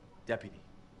 Deputy.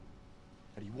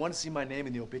 Now, do you want to see my name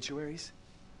in the obituaries?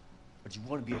 Or do you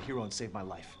want to be a hero and save my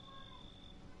life?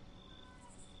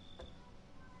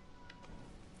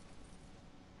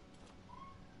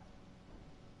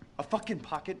 A fucking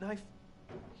pocket knife?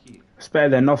 Here. It's better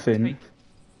than nothing. Take it.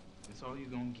 That's all you're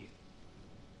gonna get.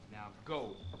 Now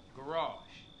go.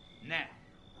 Garage. Now.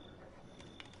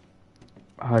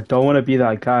 I don't want to be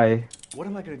that guy, What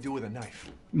am I gonna do with a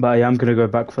knife? but I am gonna go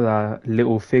back for that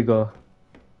little figure.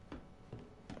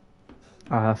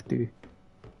 I have to.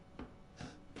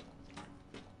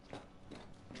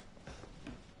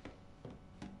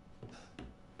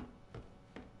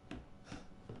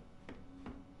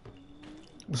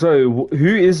 So,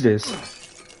 who is this?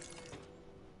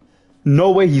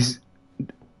 No way he's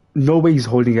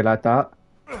holding it like that.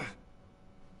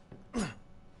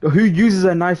 Who uses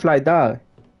a knife like that?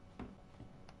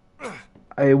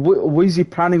 What is he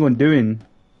planning on doing?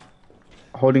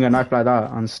 Holding a knife like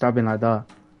that and stabbing like that?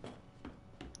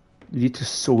 You need to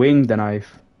swing the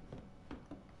knife.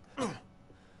 I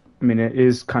mean, it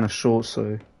is kind of short,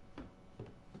 so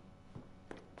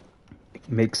it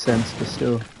makes sense, but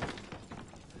still.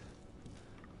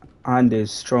 And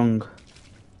it's strong.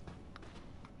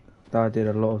 That did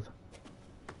a lot of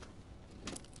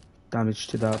damage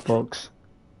to that box.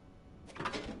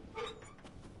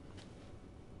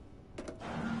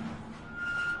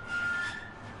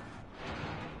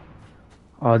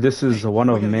 Oh, this is one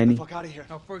of many.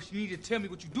 Now first you need to tell me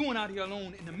what you're doing out here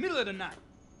alone in the middle of the night.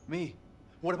 Me?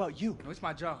 What about you? No, it's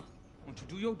my job. I want you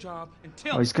to do your job and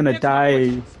tell Oh, me. he's gonna Answer my die.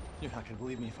 questions. You're not gonna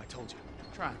believe me if I told you.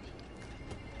 Try me.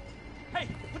 Hey,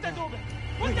 put that door back.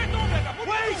 Put that door back up.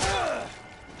 Wait!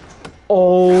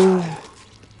 Oh,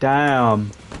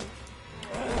 damn.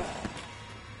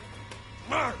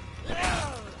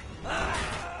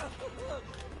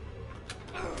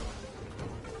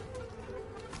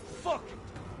 Fuck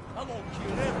it. I'm gonna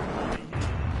kill everybody.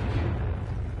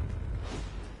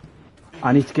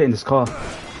 I need to get in this car.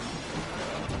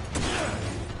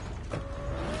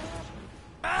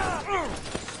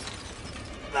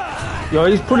 Yo,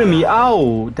 he's pulling me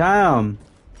out. Damn.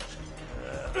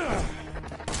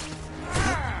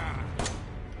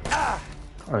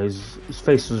 Oh, his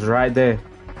face was right there.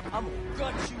 I'm gonna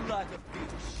gut you like a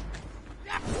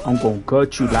bitch. I'm gonna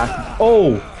gut you like.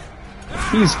 Oh,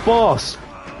 he's fast.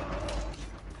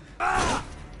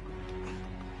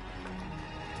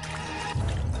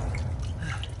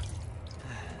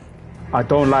 I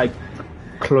don't like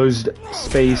closed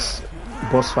space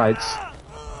boss fights.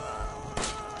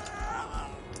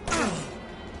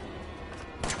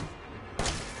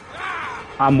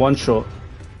 I'm one shot.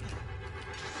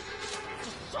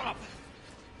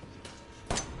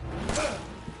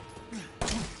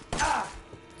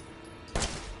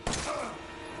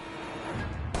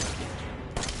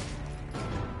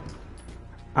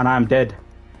 And I'm dead.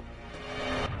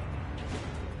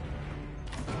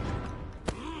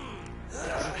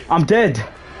 I'm dead.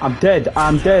 I'm dead.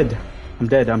 I'm dead. I'm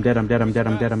dead. I'm dead. I'm dead. I'm dead.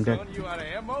 I'm dead. I'm dead. You out of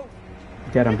ammo?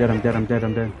 Dead. I'm dead. I'm dead. I'm dead.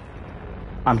 I'm dead.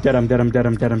 I'm dead. I'm dead. I'm dead.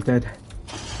 I'm dead. I'm dead.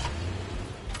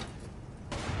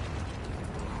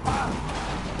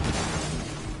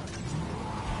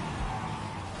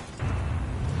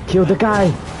 Kill the guy.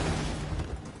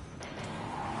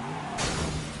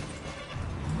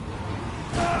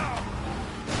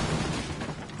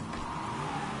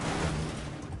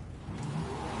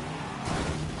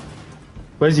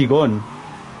 Where's he gone?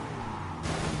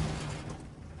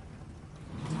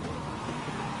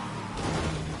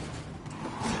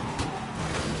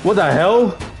 What the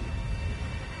hell?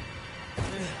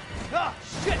 Ah,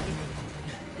 shit!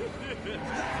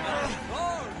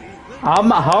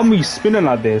 How am we spinning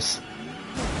like this?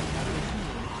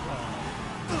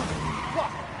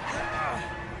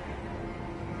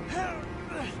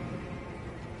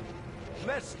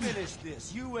 Let's finish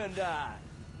this, you and I.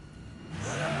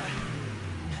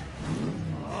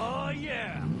 Oh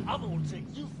yeah, I'm gonna take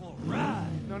you for a ride.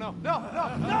 No!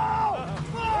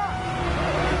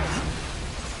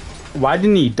 Why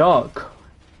didn't he duck?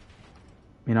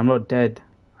 I mean, I'm not dead,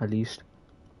 at least.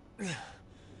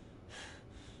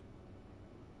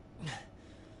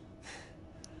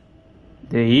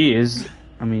 There he is.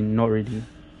 I mean, not really.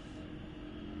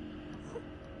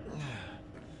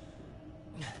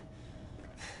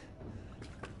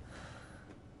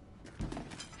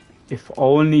 If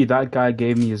only that guy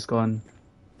gave me his gun.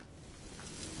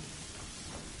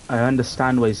 I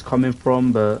understand where he's coming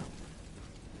from, but...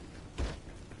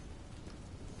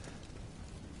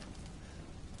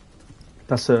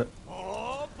 That's it.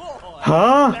 Oh boy!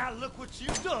 Huh? Now look what you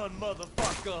done,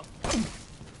 motherfucker!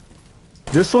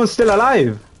 This one's still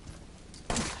alive.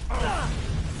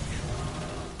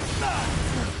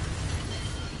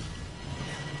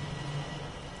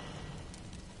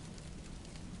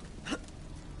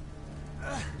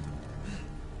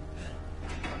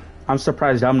 I'm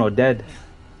surprised I'm not dead.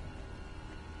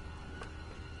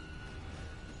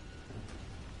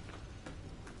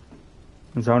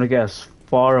 Because I want to get as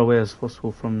far away as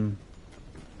possible from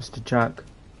Mr. Jack.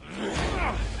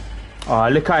 Oh,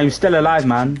 look at him, still alive,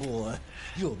 man. Boy,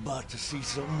 you're about to see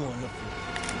something wonderful.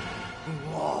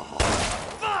 Oh,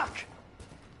 fuck!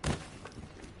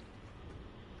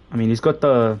 I mean, he's got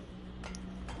the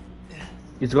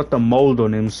mold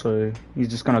on him, so he's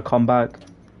just gonna come back.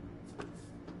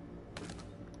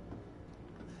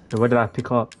 So what did I pick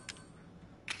up?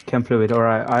 Chem fluid.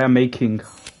 Alright, I am making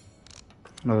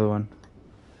another one.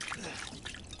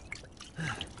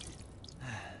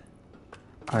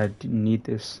 I need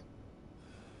this.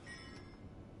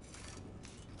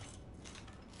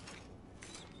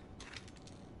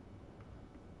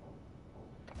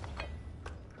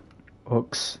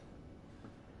 Hooks.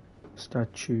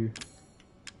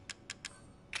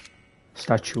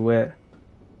 Statuette.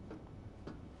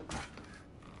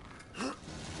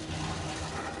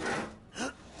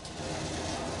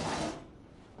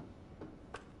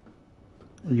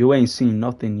 You ain't seen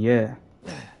nothing yet.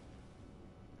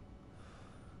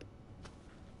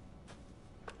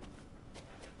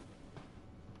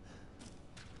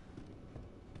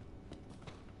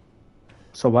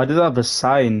 So why does it have a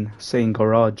sign saying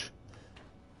garage?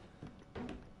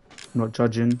 I'm not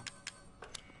judging.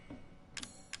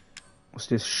 What's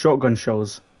this? Shotgun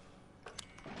shells.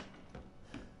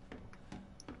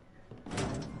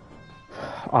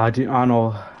 I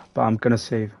know, but I'm gonna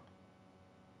save.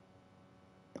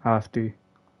 I have to.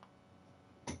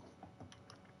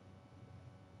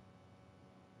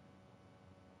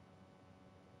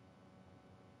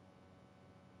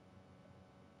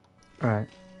 Alright,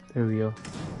 there we go.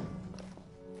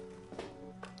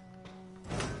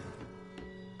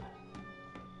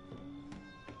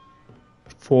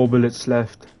 Four bullets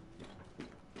left.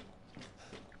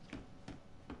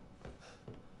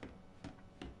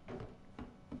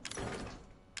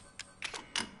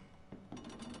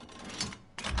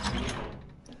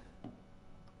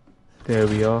 There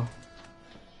we are.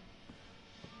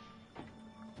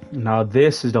 Now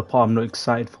this is the part I'm not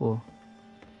excited for.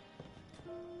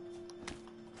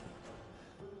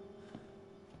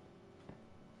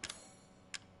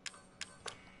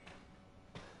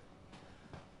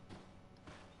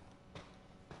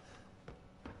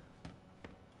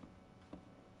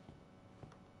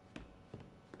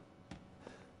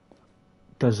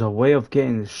 There's a way of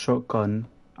getting this shotgun.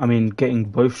 I mean, getting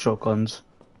both shotguns.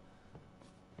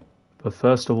 But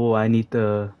first of all, I need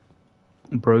the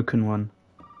broken one.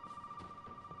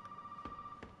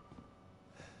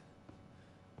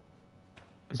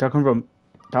 Is that coming from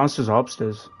downstairs or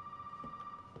upstairs?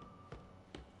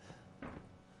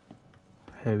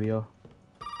 Here we are.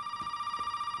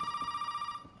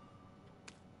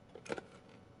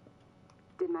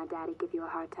 Did my daddy give you a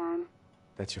hard time?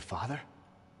 That's your father?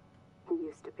 He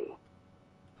used to be.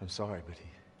 I'm sorry, but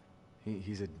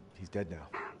he's dead now.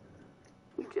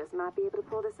 You just might be able to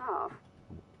pull this off.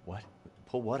 What?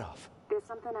 Pull what off? There's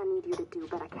something I need you to do,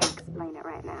 but I can't explain it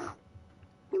right now.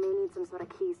 You may need some sort of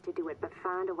keys to do it, but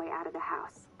find a way out of the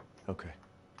house. Okay.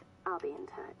 I'll be in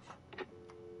touch.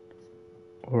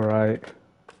 Alright.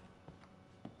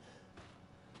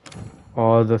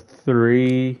 Oh, the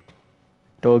 3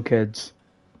 dog heads.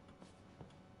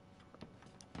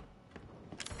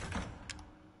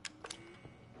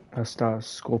 That's that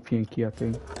scorpion key, I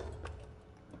think.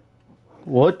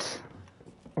 What?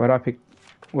 Why'd I pick?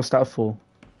 What's that for?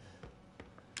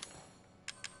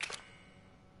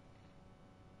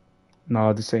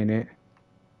 No, this ain't it.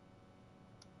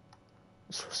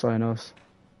 It's for something else.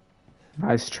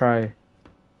 Nice try.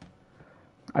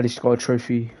 At least got a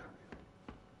trophy.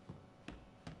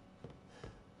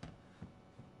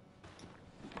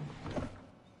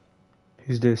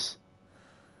 Who's this?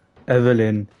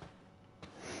 Evelyn.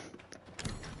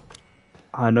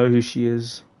 I know who she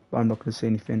is, but I'm not going to say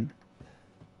anything.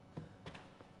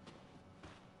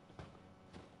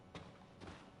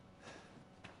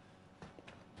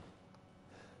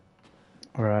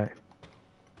 Alright.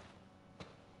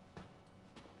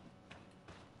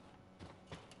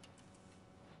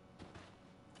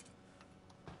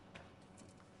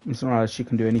 It's not like she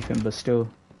can do anything, but still.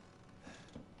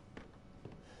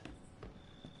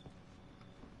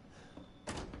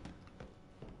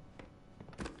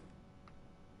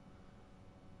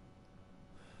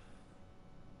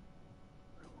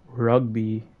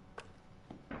 Rugby.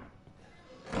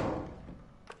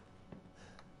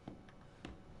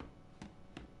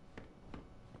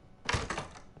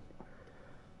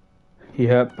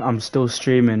 Yep, I'm still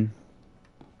streaming.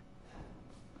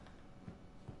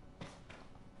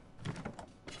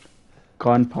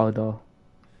 Gunpowder.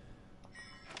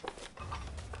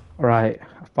 Right,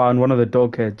 I found one of the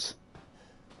dog heads.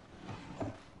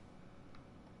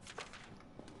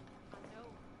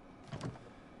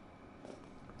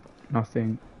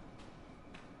 Nothing.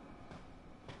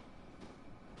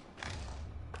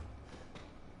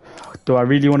 Do I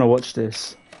really want to watch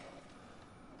this?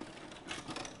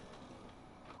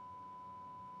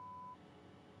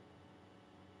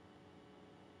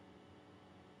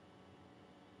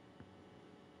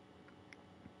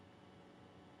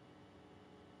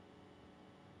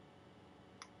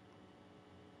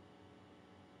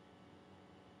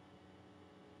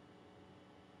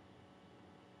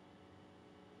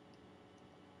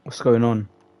 What's going on?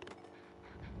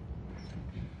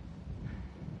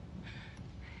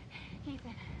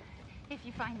 Ethan, if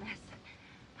you find this,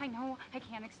 I know I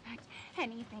can't expect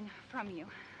anything from you.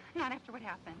 Not after what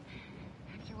happened.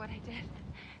 After what I did.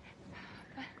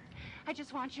 But I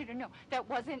just want you to know that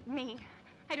wasn't me.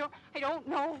 I don't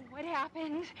know what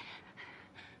happened.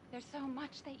 There's so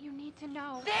much that you need to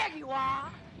know. There you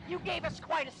are! You gave us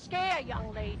quite a scare,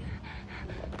 young lady.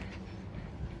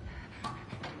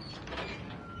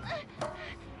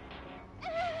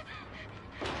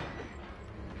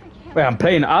 Wait, I'm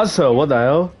playing as her. What the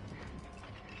hell?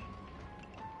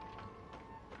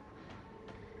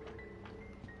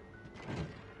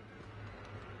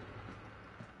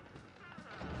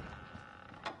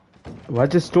 Why is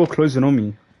this door closing on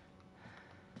me?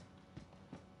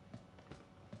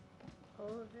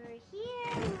 Over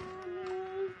here,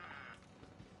 Mommy.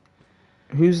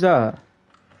 Who's that?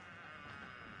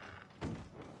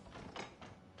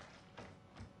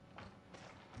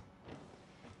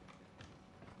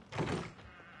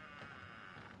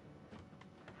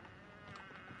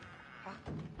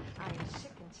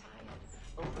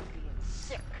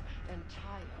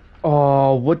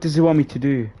 Oh, what does he want me to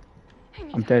do?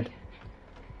 I'm dead.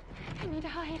 I need to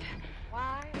hide.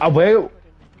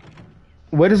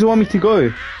 Where does he want me to go?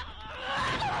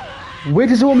 Where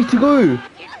does he want me to go?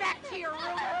 Get back to your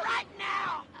room right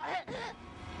now!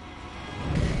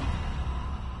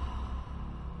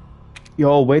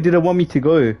 Yo, where did it want me to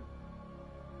go?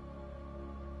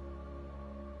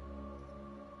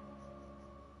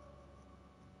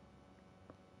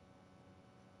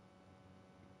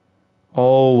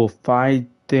 Oh, find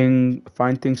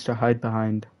things to hide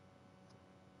behind.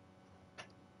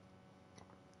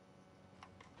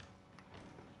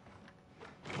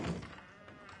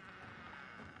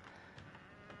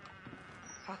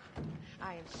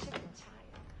 I am sick and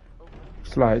tired.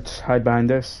 It's like, just hide behind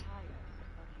this.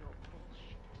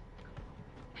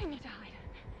 I need to hide.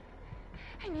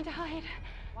 I need to hide.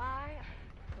 Why are you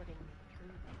putting me through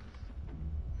this?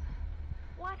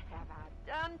 What have I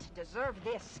done to deserve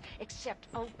this except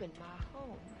open my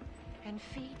home and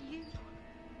feed you?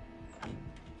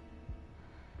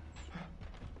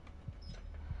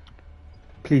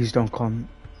 Please don't come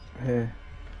here.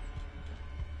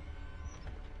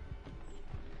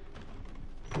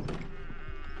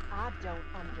 I don't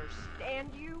understand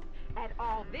you at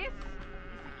all. This is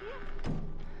a gift.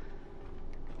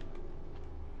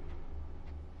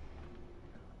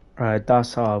 Right,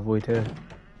 that's how I avoid her.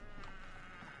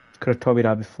 Could have told me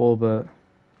that before, but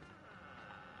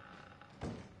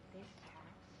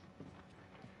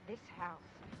This house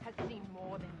has seen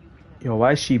more than you can. yo,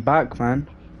 why is she back, man?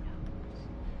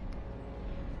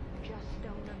 Just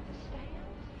don't understand,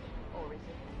 or is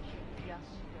it that you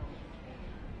just don't care?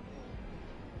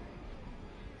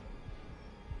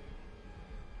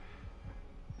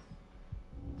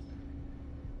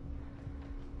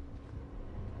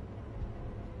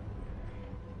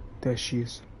 There she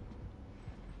is.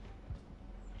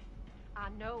 I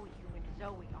know you and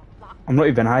Zoe are locked. I'm not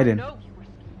even hiding. I know you were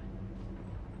scheming.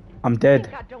 I'm You dead.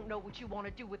 think I don't know what you want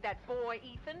to do with that boy,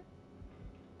 Ethan?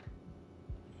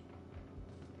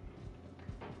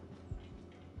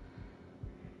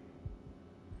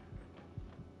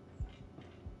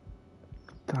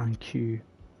 Thank you.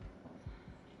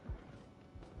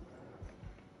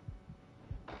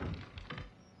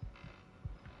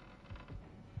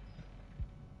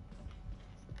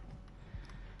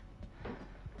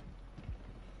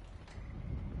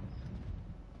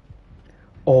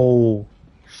 Oh,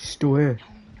 she's still here.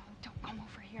 No, don't come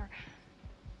over here.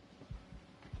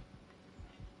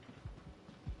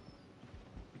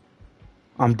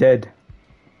 I'm dead.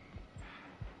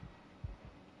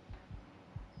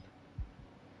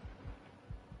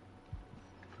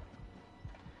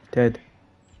 Dead.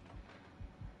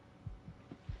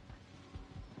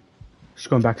 She's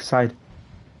going back inside.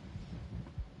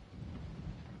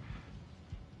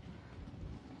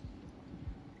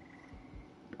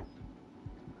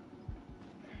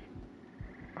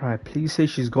 Alright, please say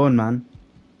she's gone, man.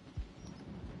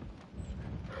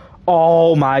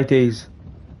 Oh my days.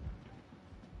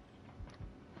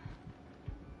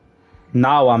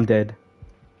 Now I'm dead.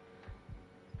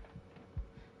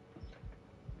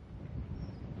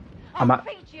 I'll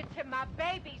feed you to my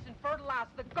babies and fertilize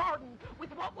the garden with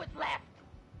what was left.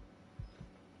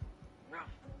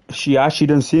 She actually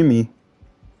doesn't see me.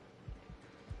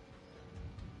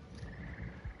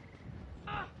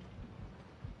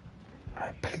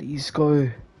 Please go.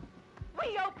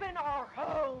 We open our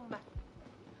home.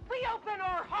 We open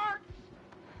our hearts.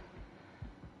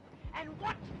 And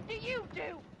what do you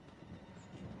do?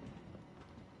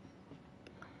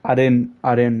 I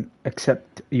didn't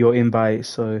accept your invite,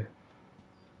 so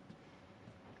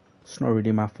it's not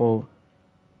really my fault.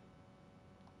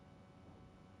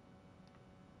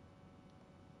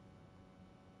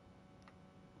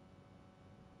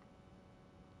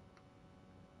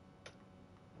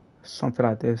 Something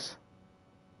like this.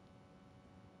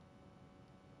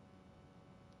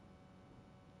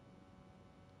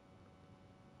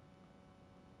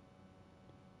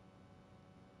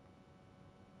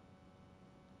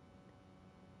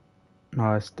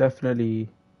 No, it's definitely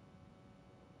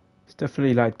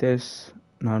like this.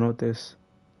 No, not this.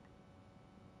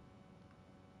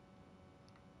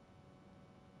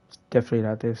 It's definitely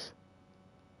like this.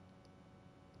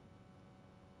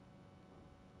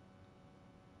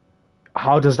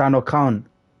 How does that not count?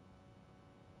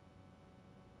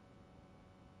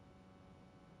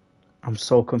 I'm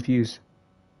so confused.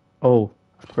 Oh,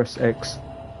 press X.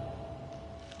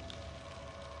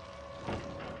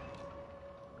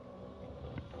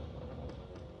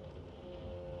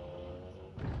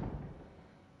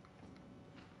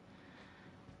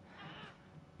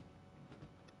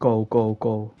 Go, go,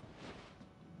 go.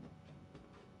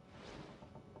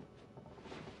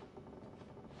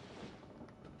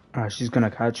 Ah, she's gonna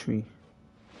catch me.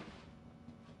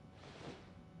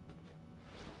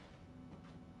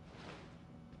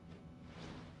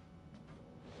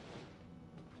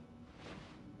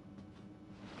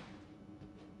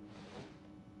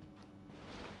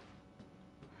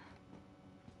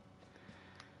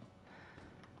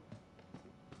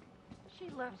 She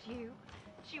loves you.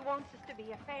 She wants us to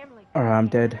be a family. Alright, I'm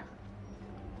dead.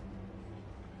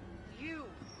 You!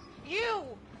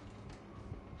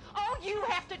 All you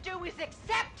have to do is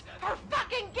accept her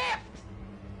fucking gift!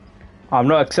 I'm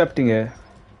not accepting it.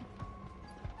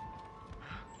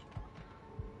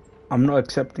 I'm not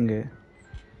accepting it.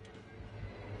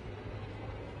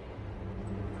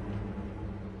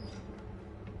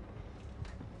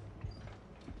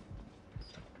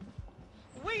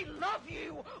 We love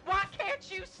you! Why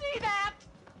can't you see that?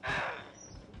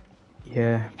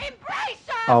 Yeah. Embrace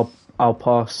us! I'll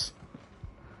pass.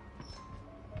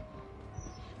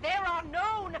 There are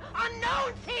known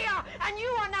unknowns here, and you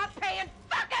are not paying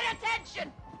fucking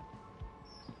attention!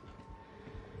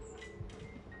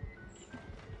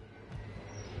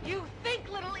 You think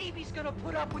little Evie's gonna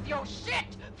put up with your shit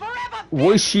forever?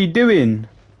 What is she doing?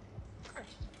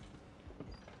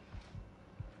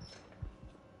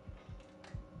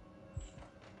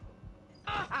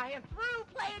 I am through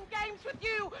playing games with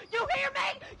you! You hear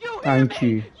me? You hear Thank me?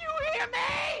 you. You hear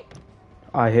me?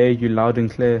 I hear you loud and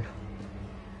clear.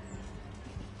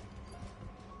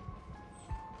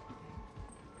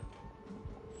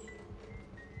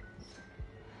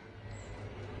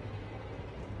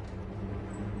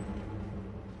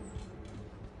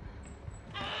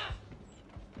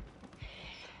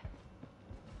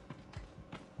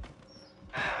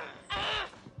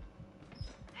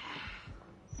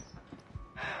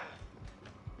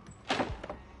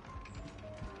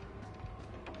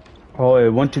 Oh, it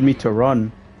wanted me to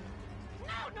run.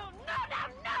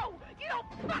 No! You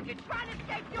don't fucking try to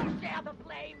escape your share of the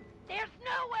blame! There's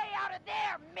no way out of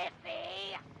there,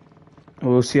 Missy!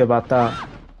 We'll see about that.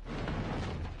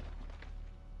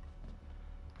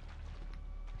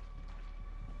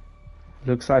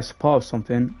 Looks like it's part of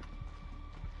something.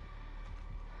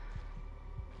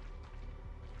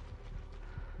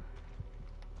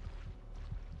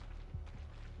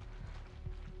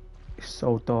 It's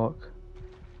so dark.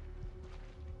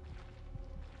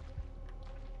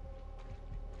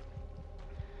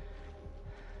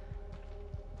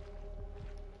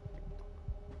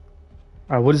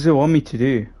 Alright, what does it want me to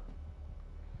do?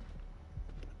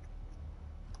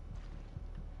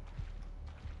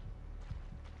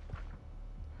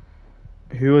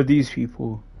 Who are these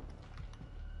people?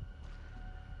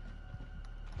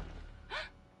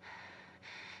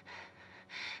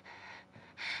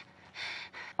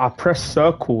 I press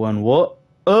circle and what?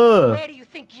 Where do you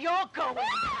think you're going?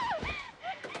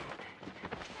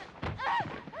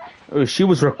 Oh, she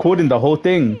was recording the whole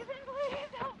thing.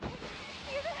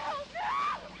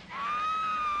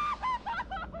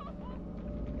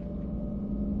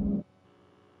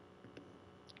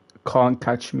 Can't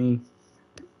catch me.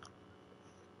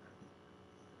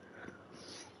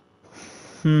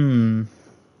 Hmm.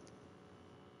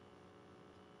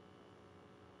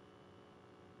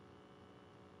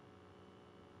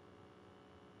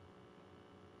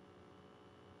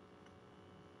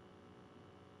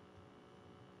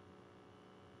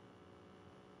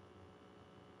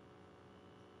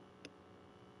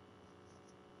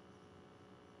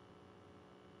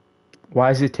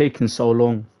 Why is it taking so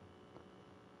long?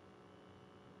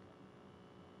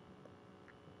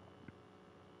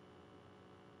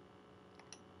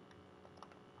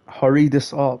 Hurry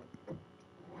this up.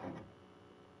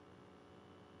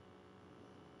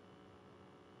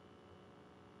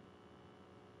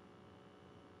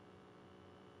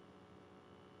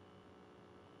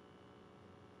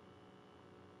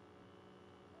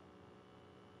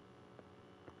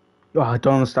 Oh, I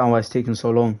don't understand why it's taking so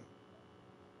long.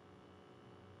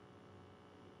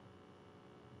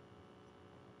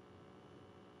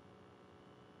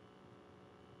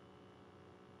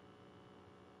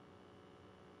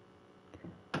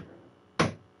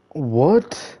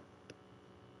 What?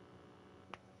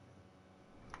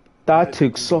 That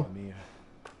took so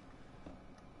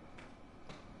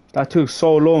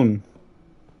long.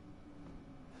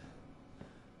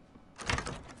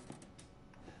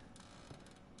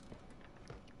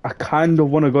 I kind of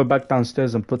want to go back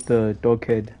downstairs and put the dog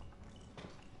head.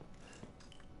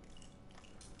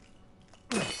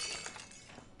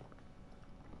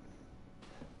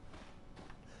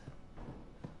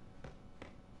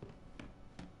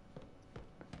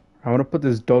 I want to put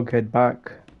this dog head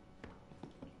back.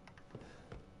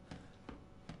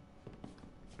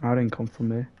 I didn't come from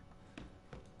there.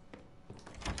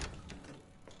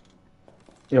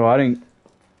 Yo, I didn't...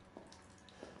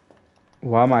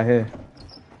 Why am I here?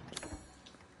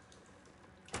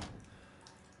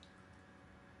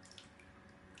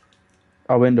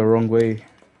 I went the wrong way.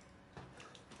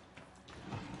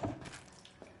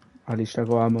 At least I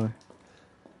got ammo.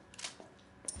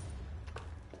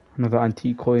 Another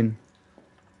antique coin.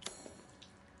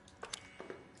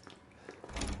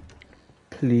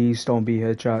 Please don't be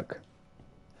here, Jack.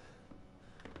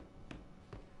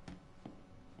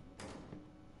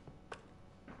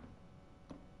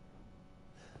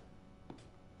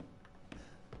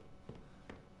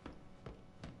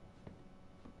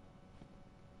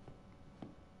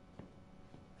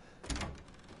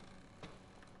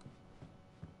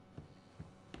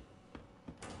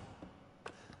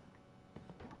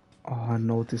 Oh, I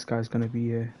know this guy's gonna be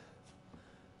here.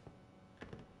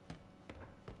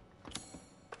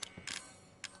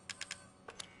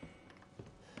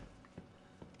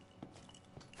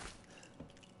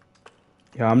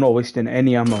 Yeah, I'm not wasting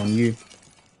any ammo on you.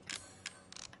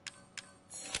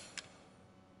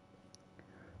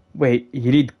 Wait,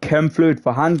 you need chem fluid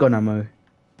for handgun ammo?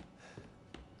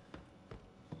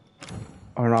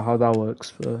 I don't know how that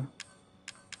works, but...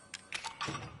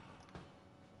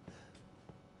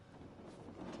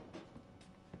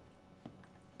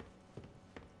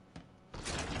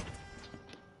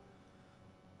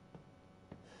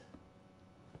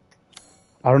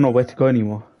 I don't know where to go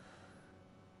anymore.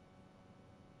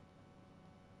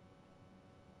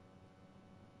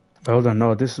 Hold on,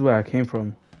 no, this is where I came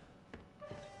from.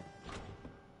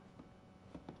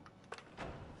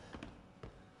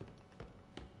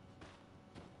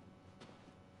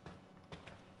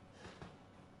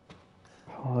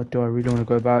 Oh, do I really want to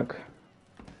go back?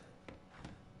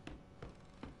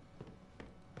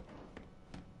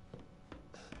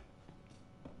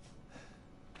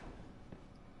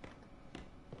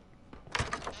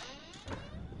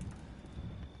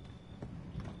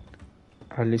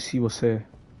 Alright, let's see what's here.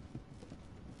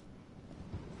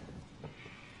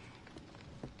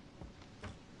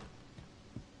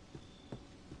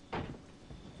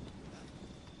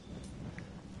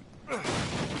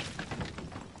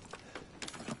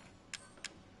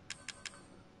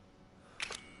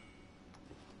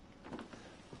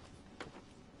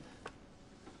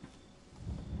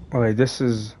 Alright, this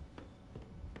is...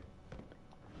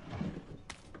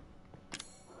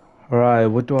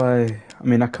 Alright, what do I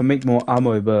mean, I can make more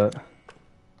ammo, but...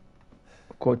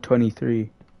 I've got 23.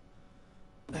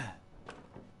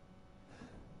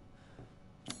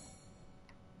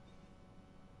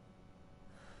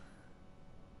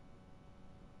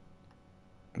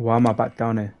 Why am I back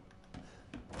down here?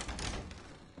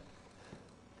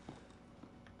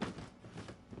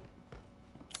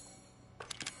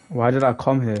 Why did I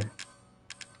come here?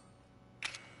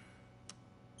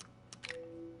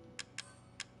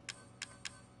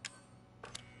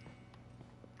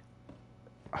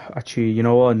 Actually, you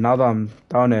know what? Now that I'm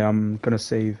down here, I'm gonna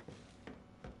save.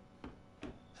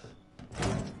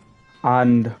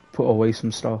 And put away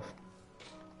some stuff.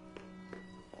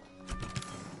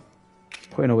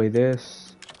 putting away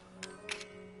this.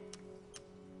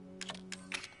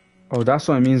 Oh, that's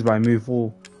what it means by move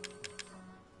all.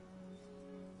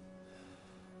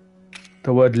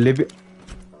 The word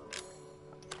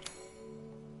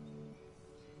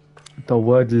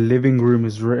living room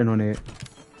is written on it.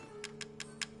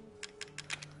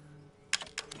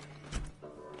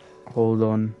 Hold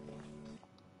on.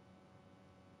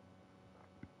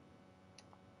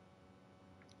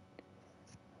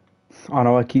 I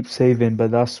know I keep saving,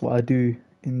 but that's what I do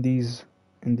in these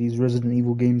Resident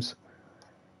Evil games.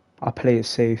 I play it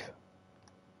safe.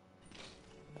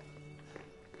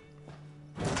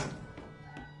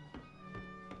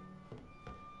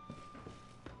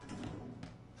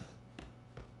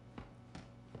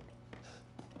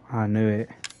 I knew it.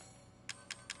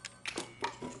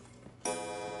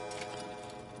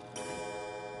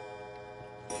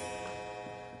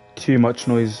 Too much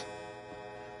noise.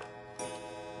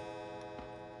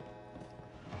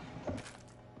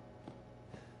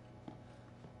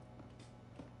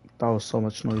 That was so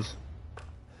much noise.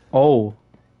 Oh.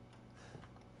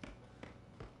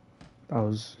 That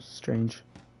was strange.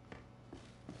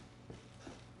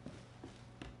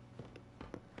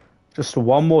 Just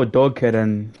one more dog head,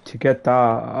 and to get that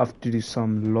I have to do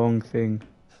some long thing.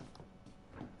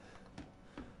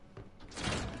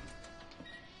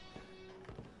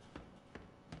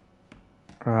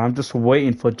 I'm just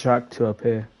waiting for Jack to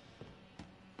appear.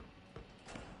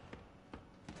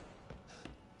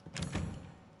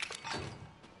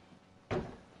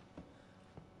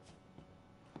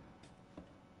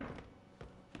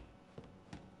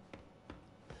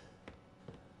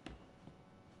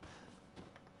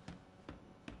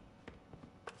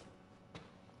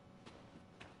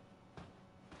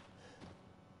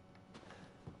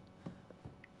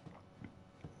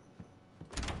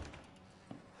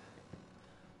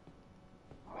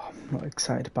 I'm not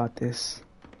excited about this.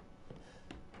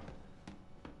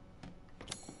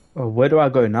 Oh, where do I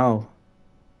go now?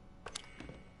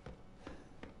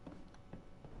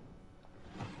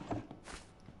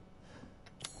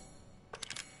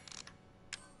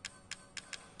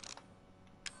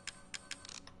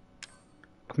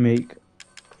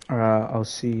 I'll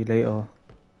see you later.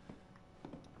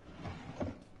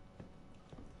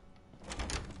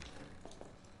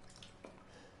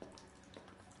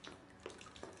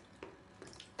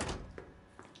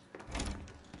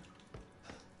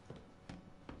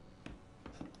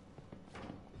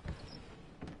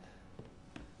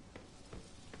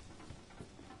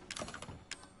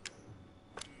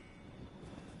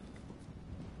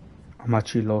 I'm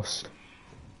actually lost.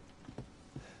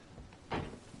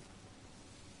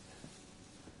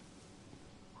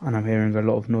 And I'm hearing a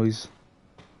lot of noise.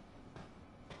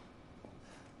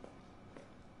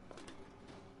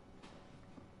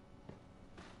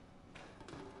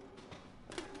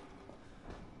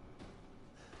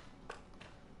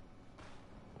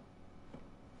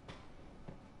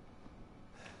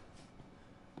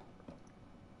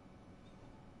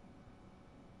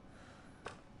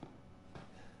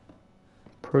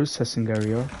 Processing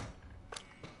area.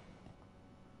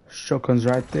 Shotgun's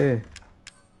right there.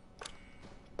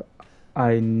 But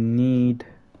I need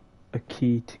a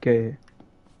key to get it.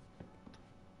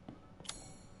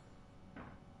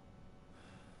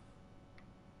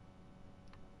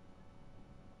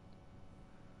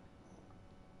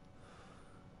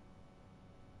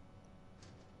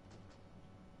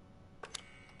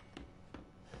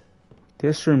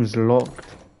 This room is locked.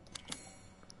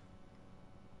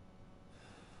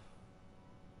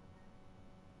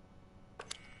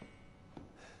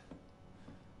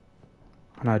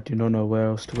 And I do not know where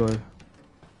else to go.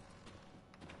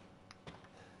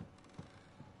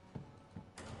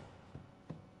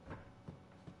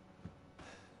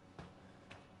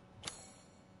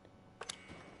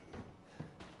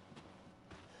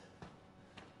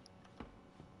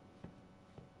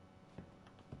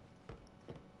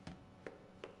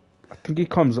 I think he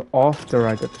comes after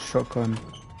I get the shotgun.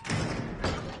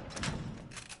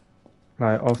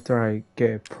 Like after I get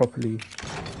it properly.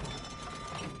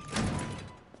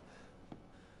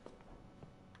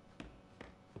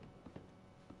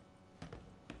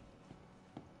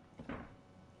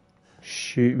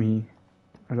 Shoot me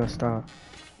as I start.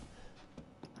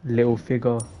 Little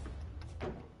figure.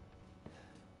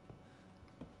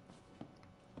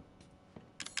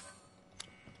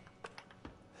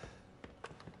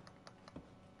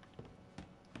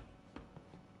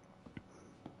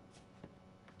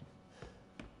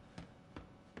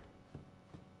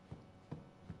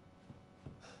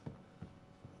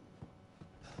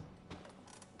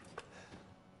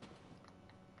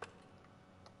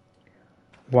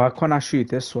 Why can't I shoot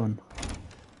this one?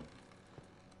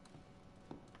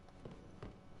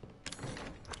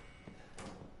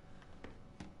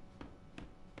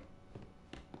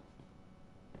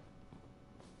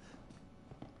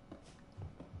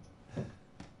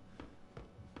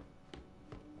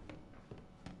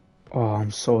 I'm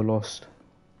so lost.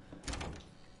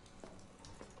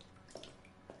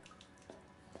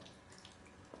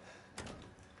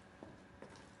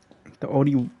 The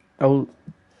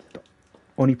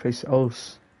only place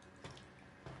else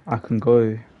I can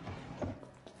go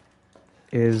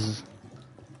is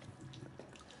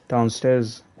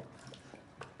downstairs.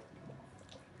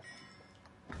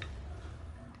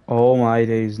 Oh my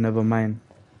days, never mind.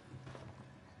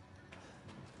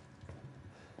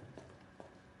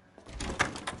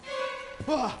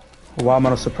 Why am I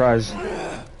not surprised?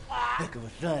 Heck of a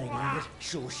thing, ain't it?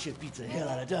 Sure shit beats the hell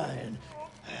out of dying.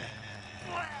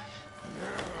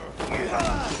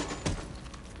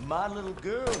 My little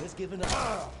girl has given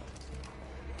up.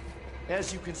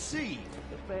 As you can see,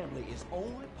 the family is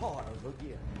only part of her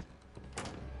gift.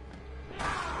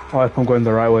 Oh, I hope I'm going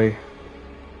the right way.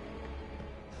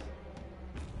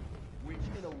 Which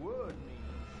in a word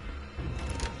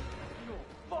means you're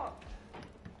fucked.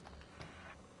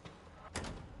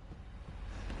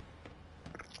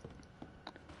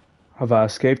 Have I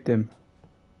escaped him?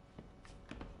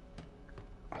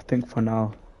 I think for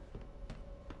now.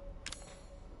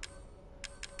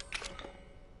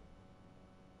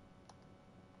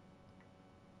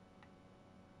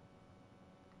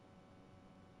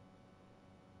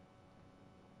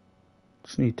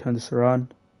 Just need to turn this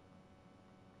around.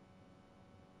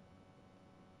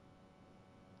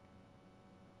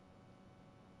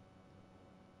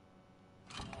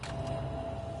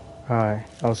 Alright,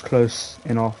 that was close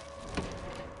enough.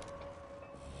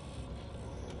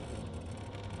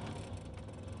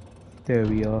 There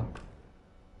we are.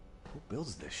 Who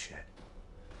builds this shit?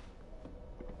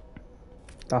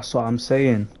 That's what I'm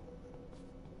saying.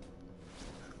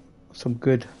 Some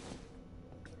good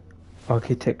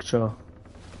architecture.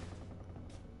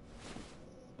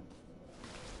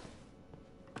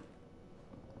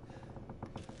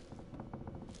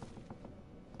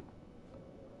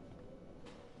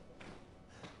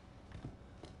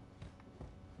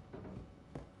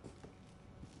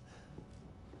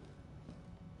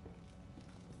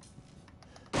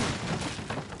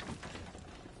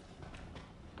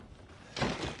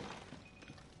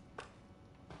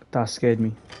 That scared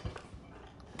me.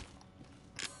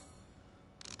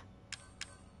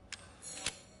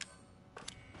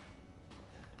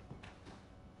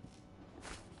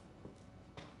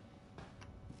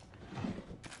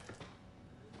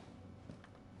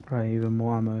 Right, even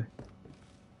more ammo.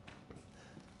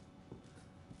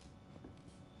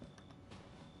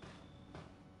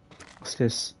 What's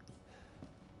this?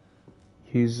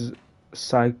 Use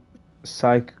psych.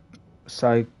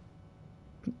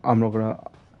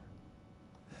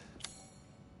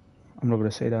 I'm not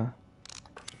gonna say that.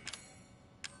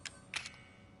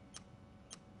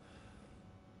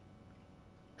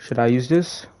 Should I use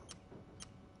this?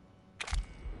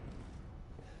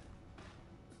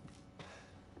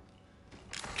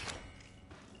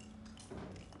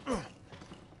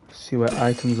 See what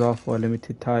items are for a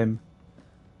limited time.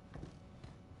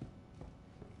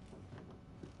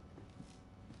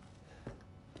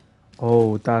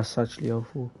 Oh, that's actually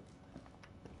helpful.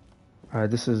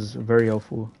 Alright, this is very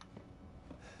helpful.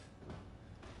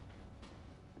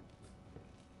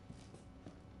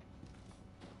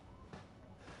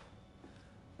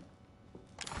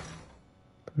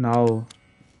 Now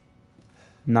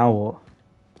what?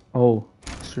 Oh,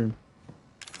 this room.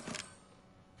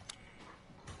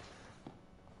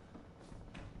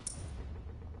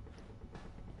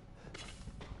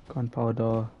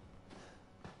 Gunpowder.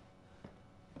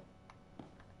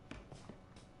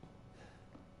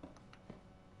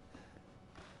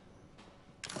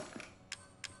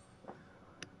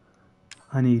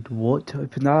 I need what to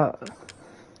open that?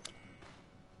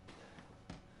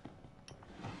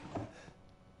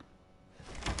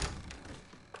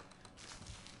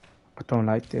 I don't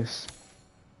like this.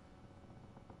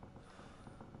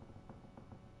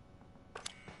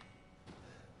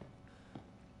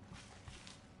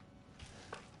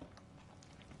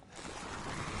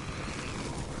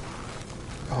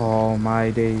 Oh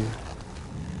my days.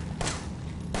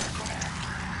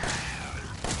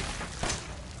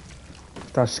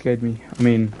 That scared me. I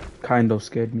mean, kind of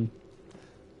scared me.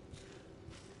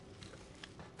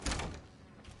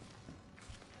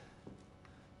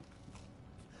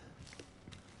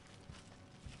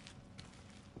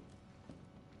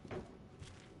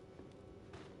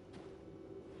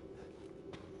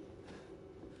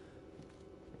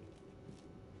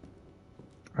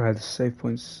 Alright, the save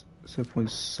point's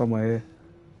somewhere here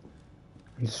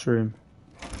in this room.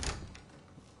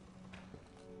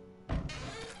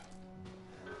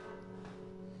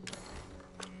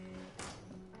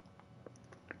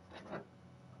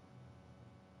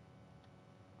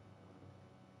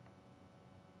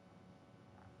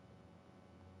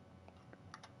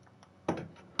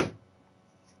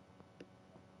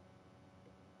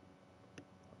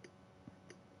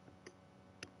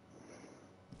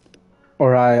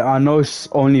 Alright, I know it's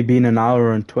only been an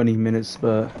hour and 20 minutes,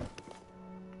 but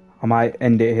I might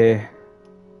end it here.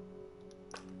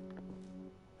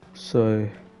 So,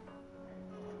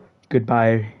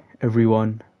 goodbye,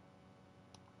 everyone.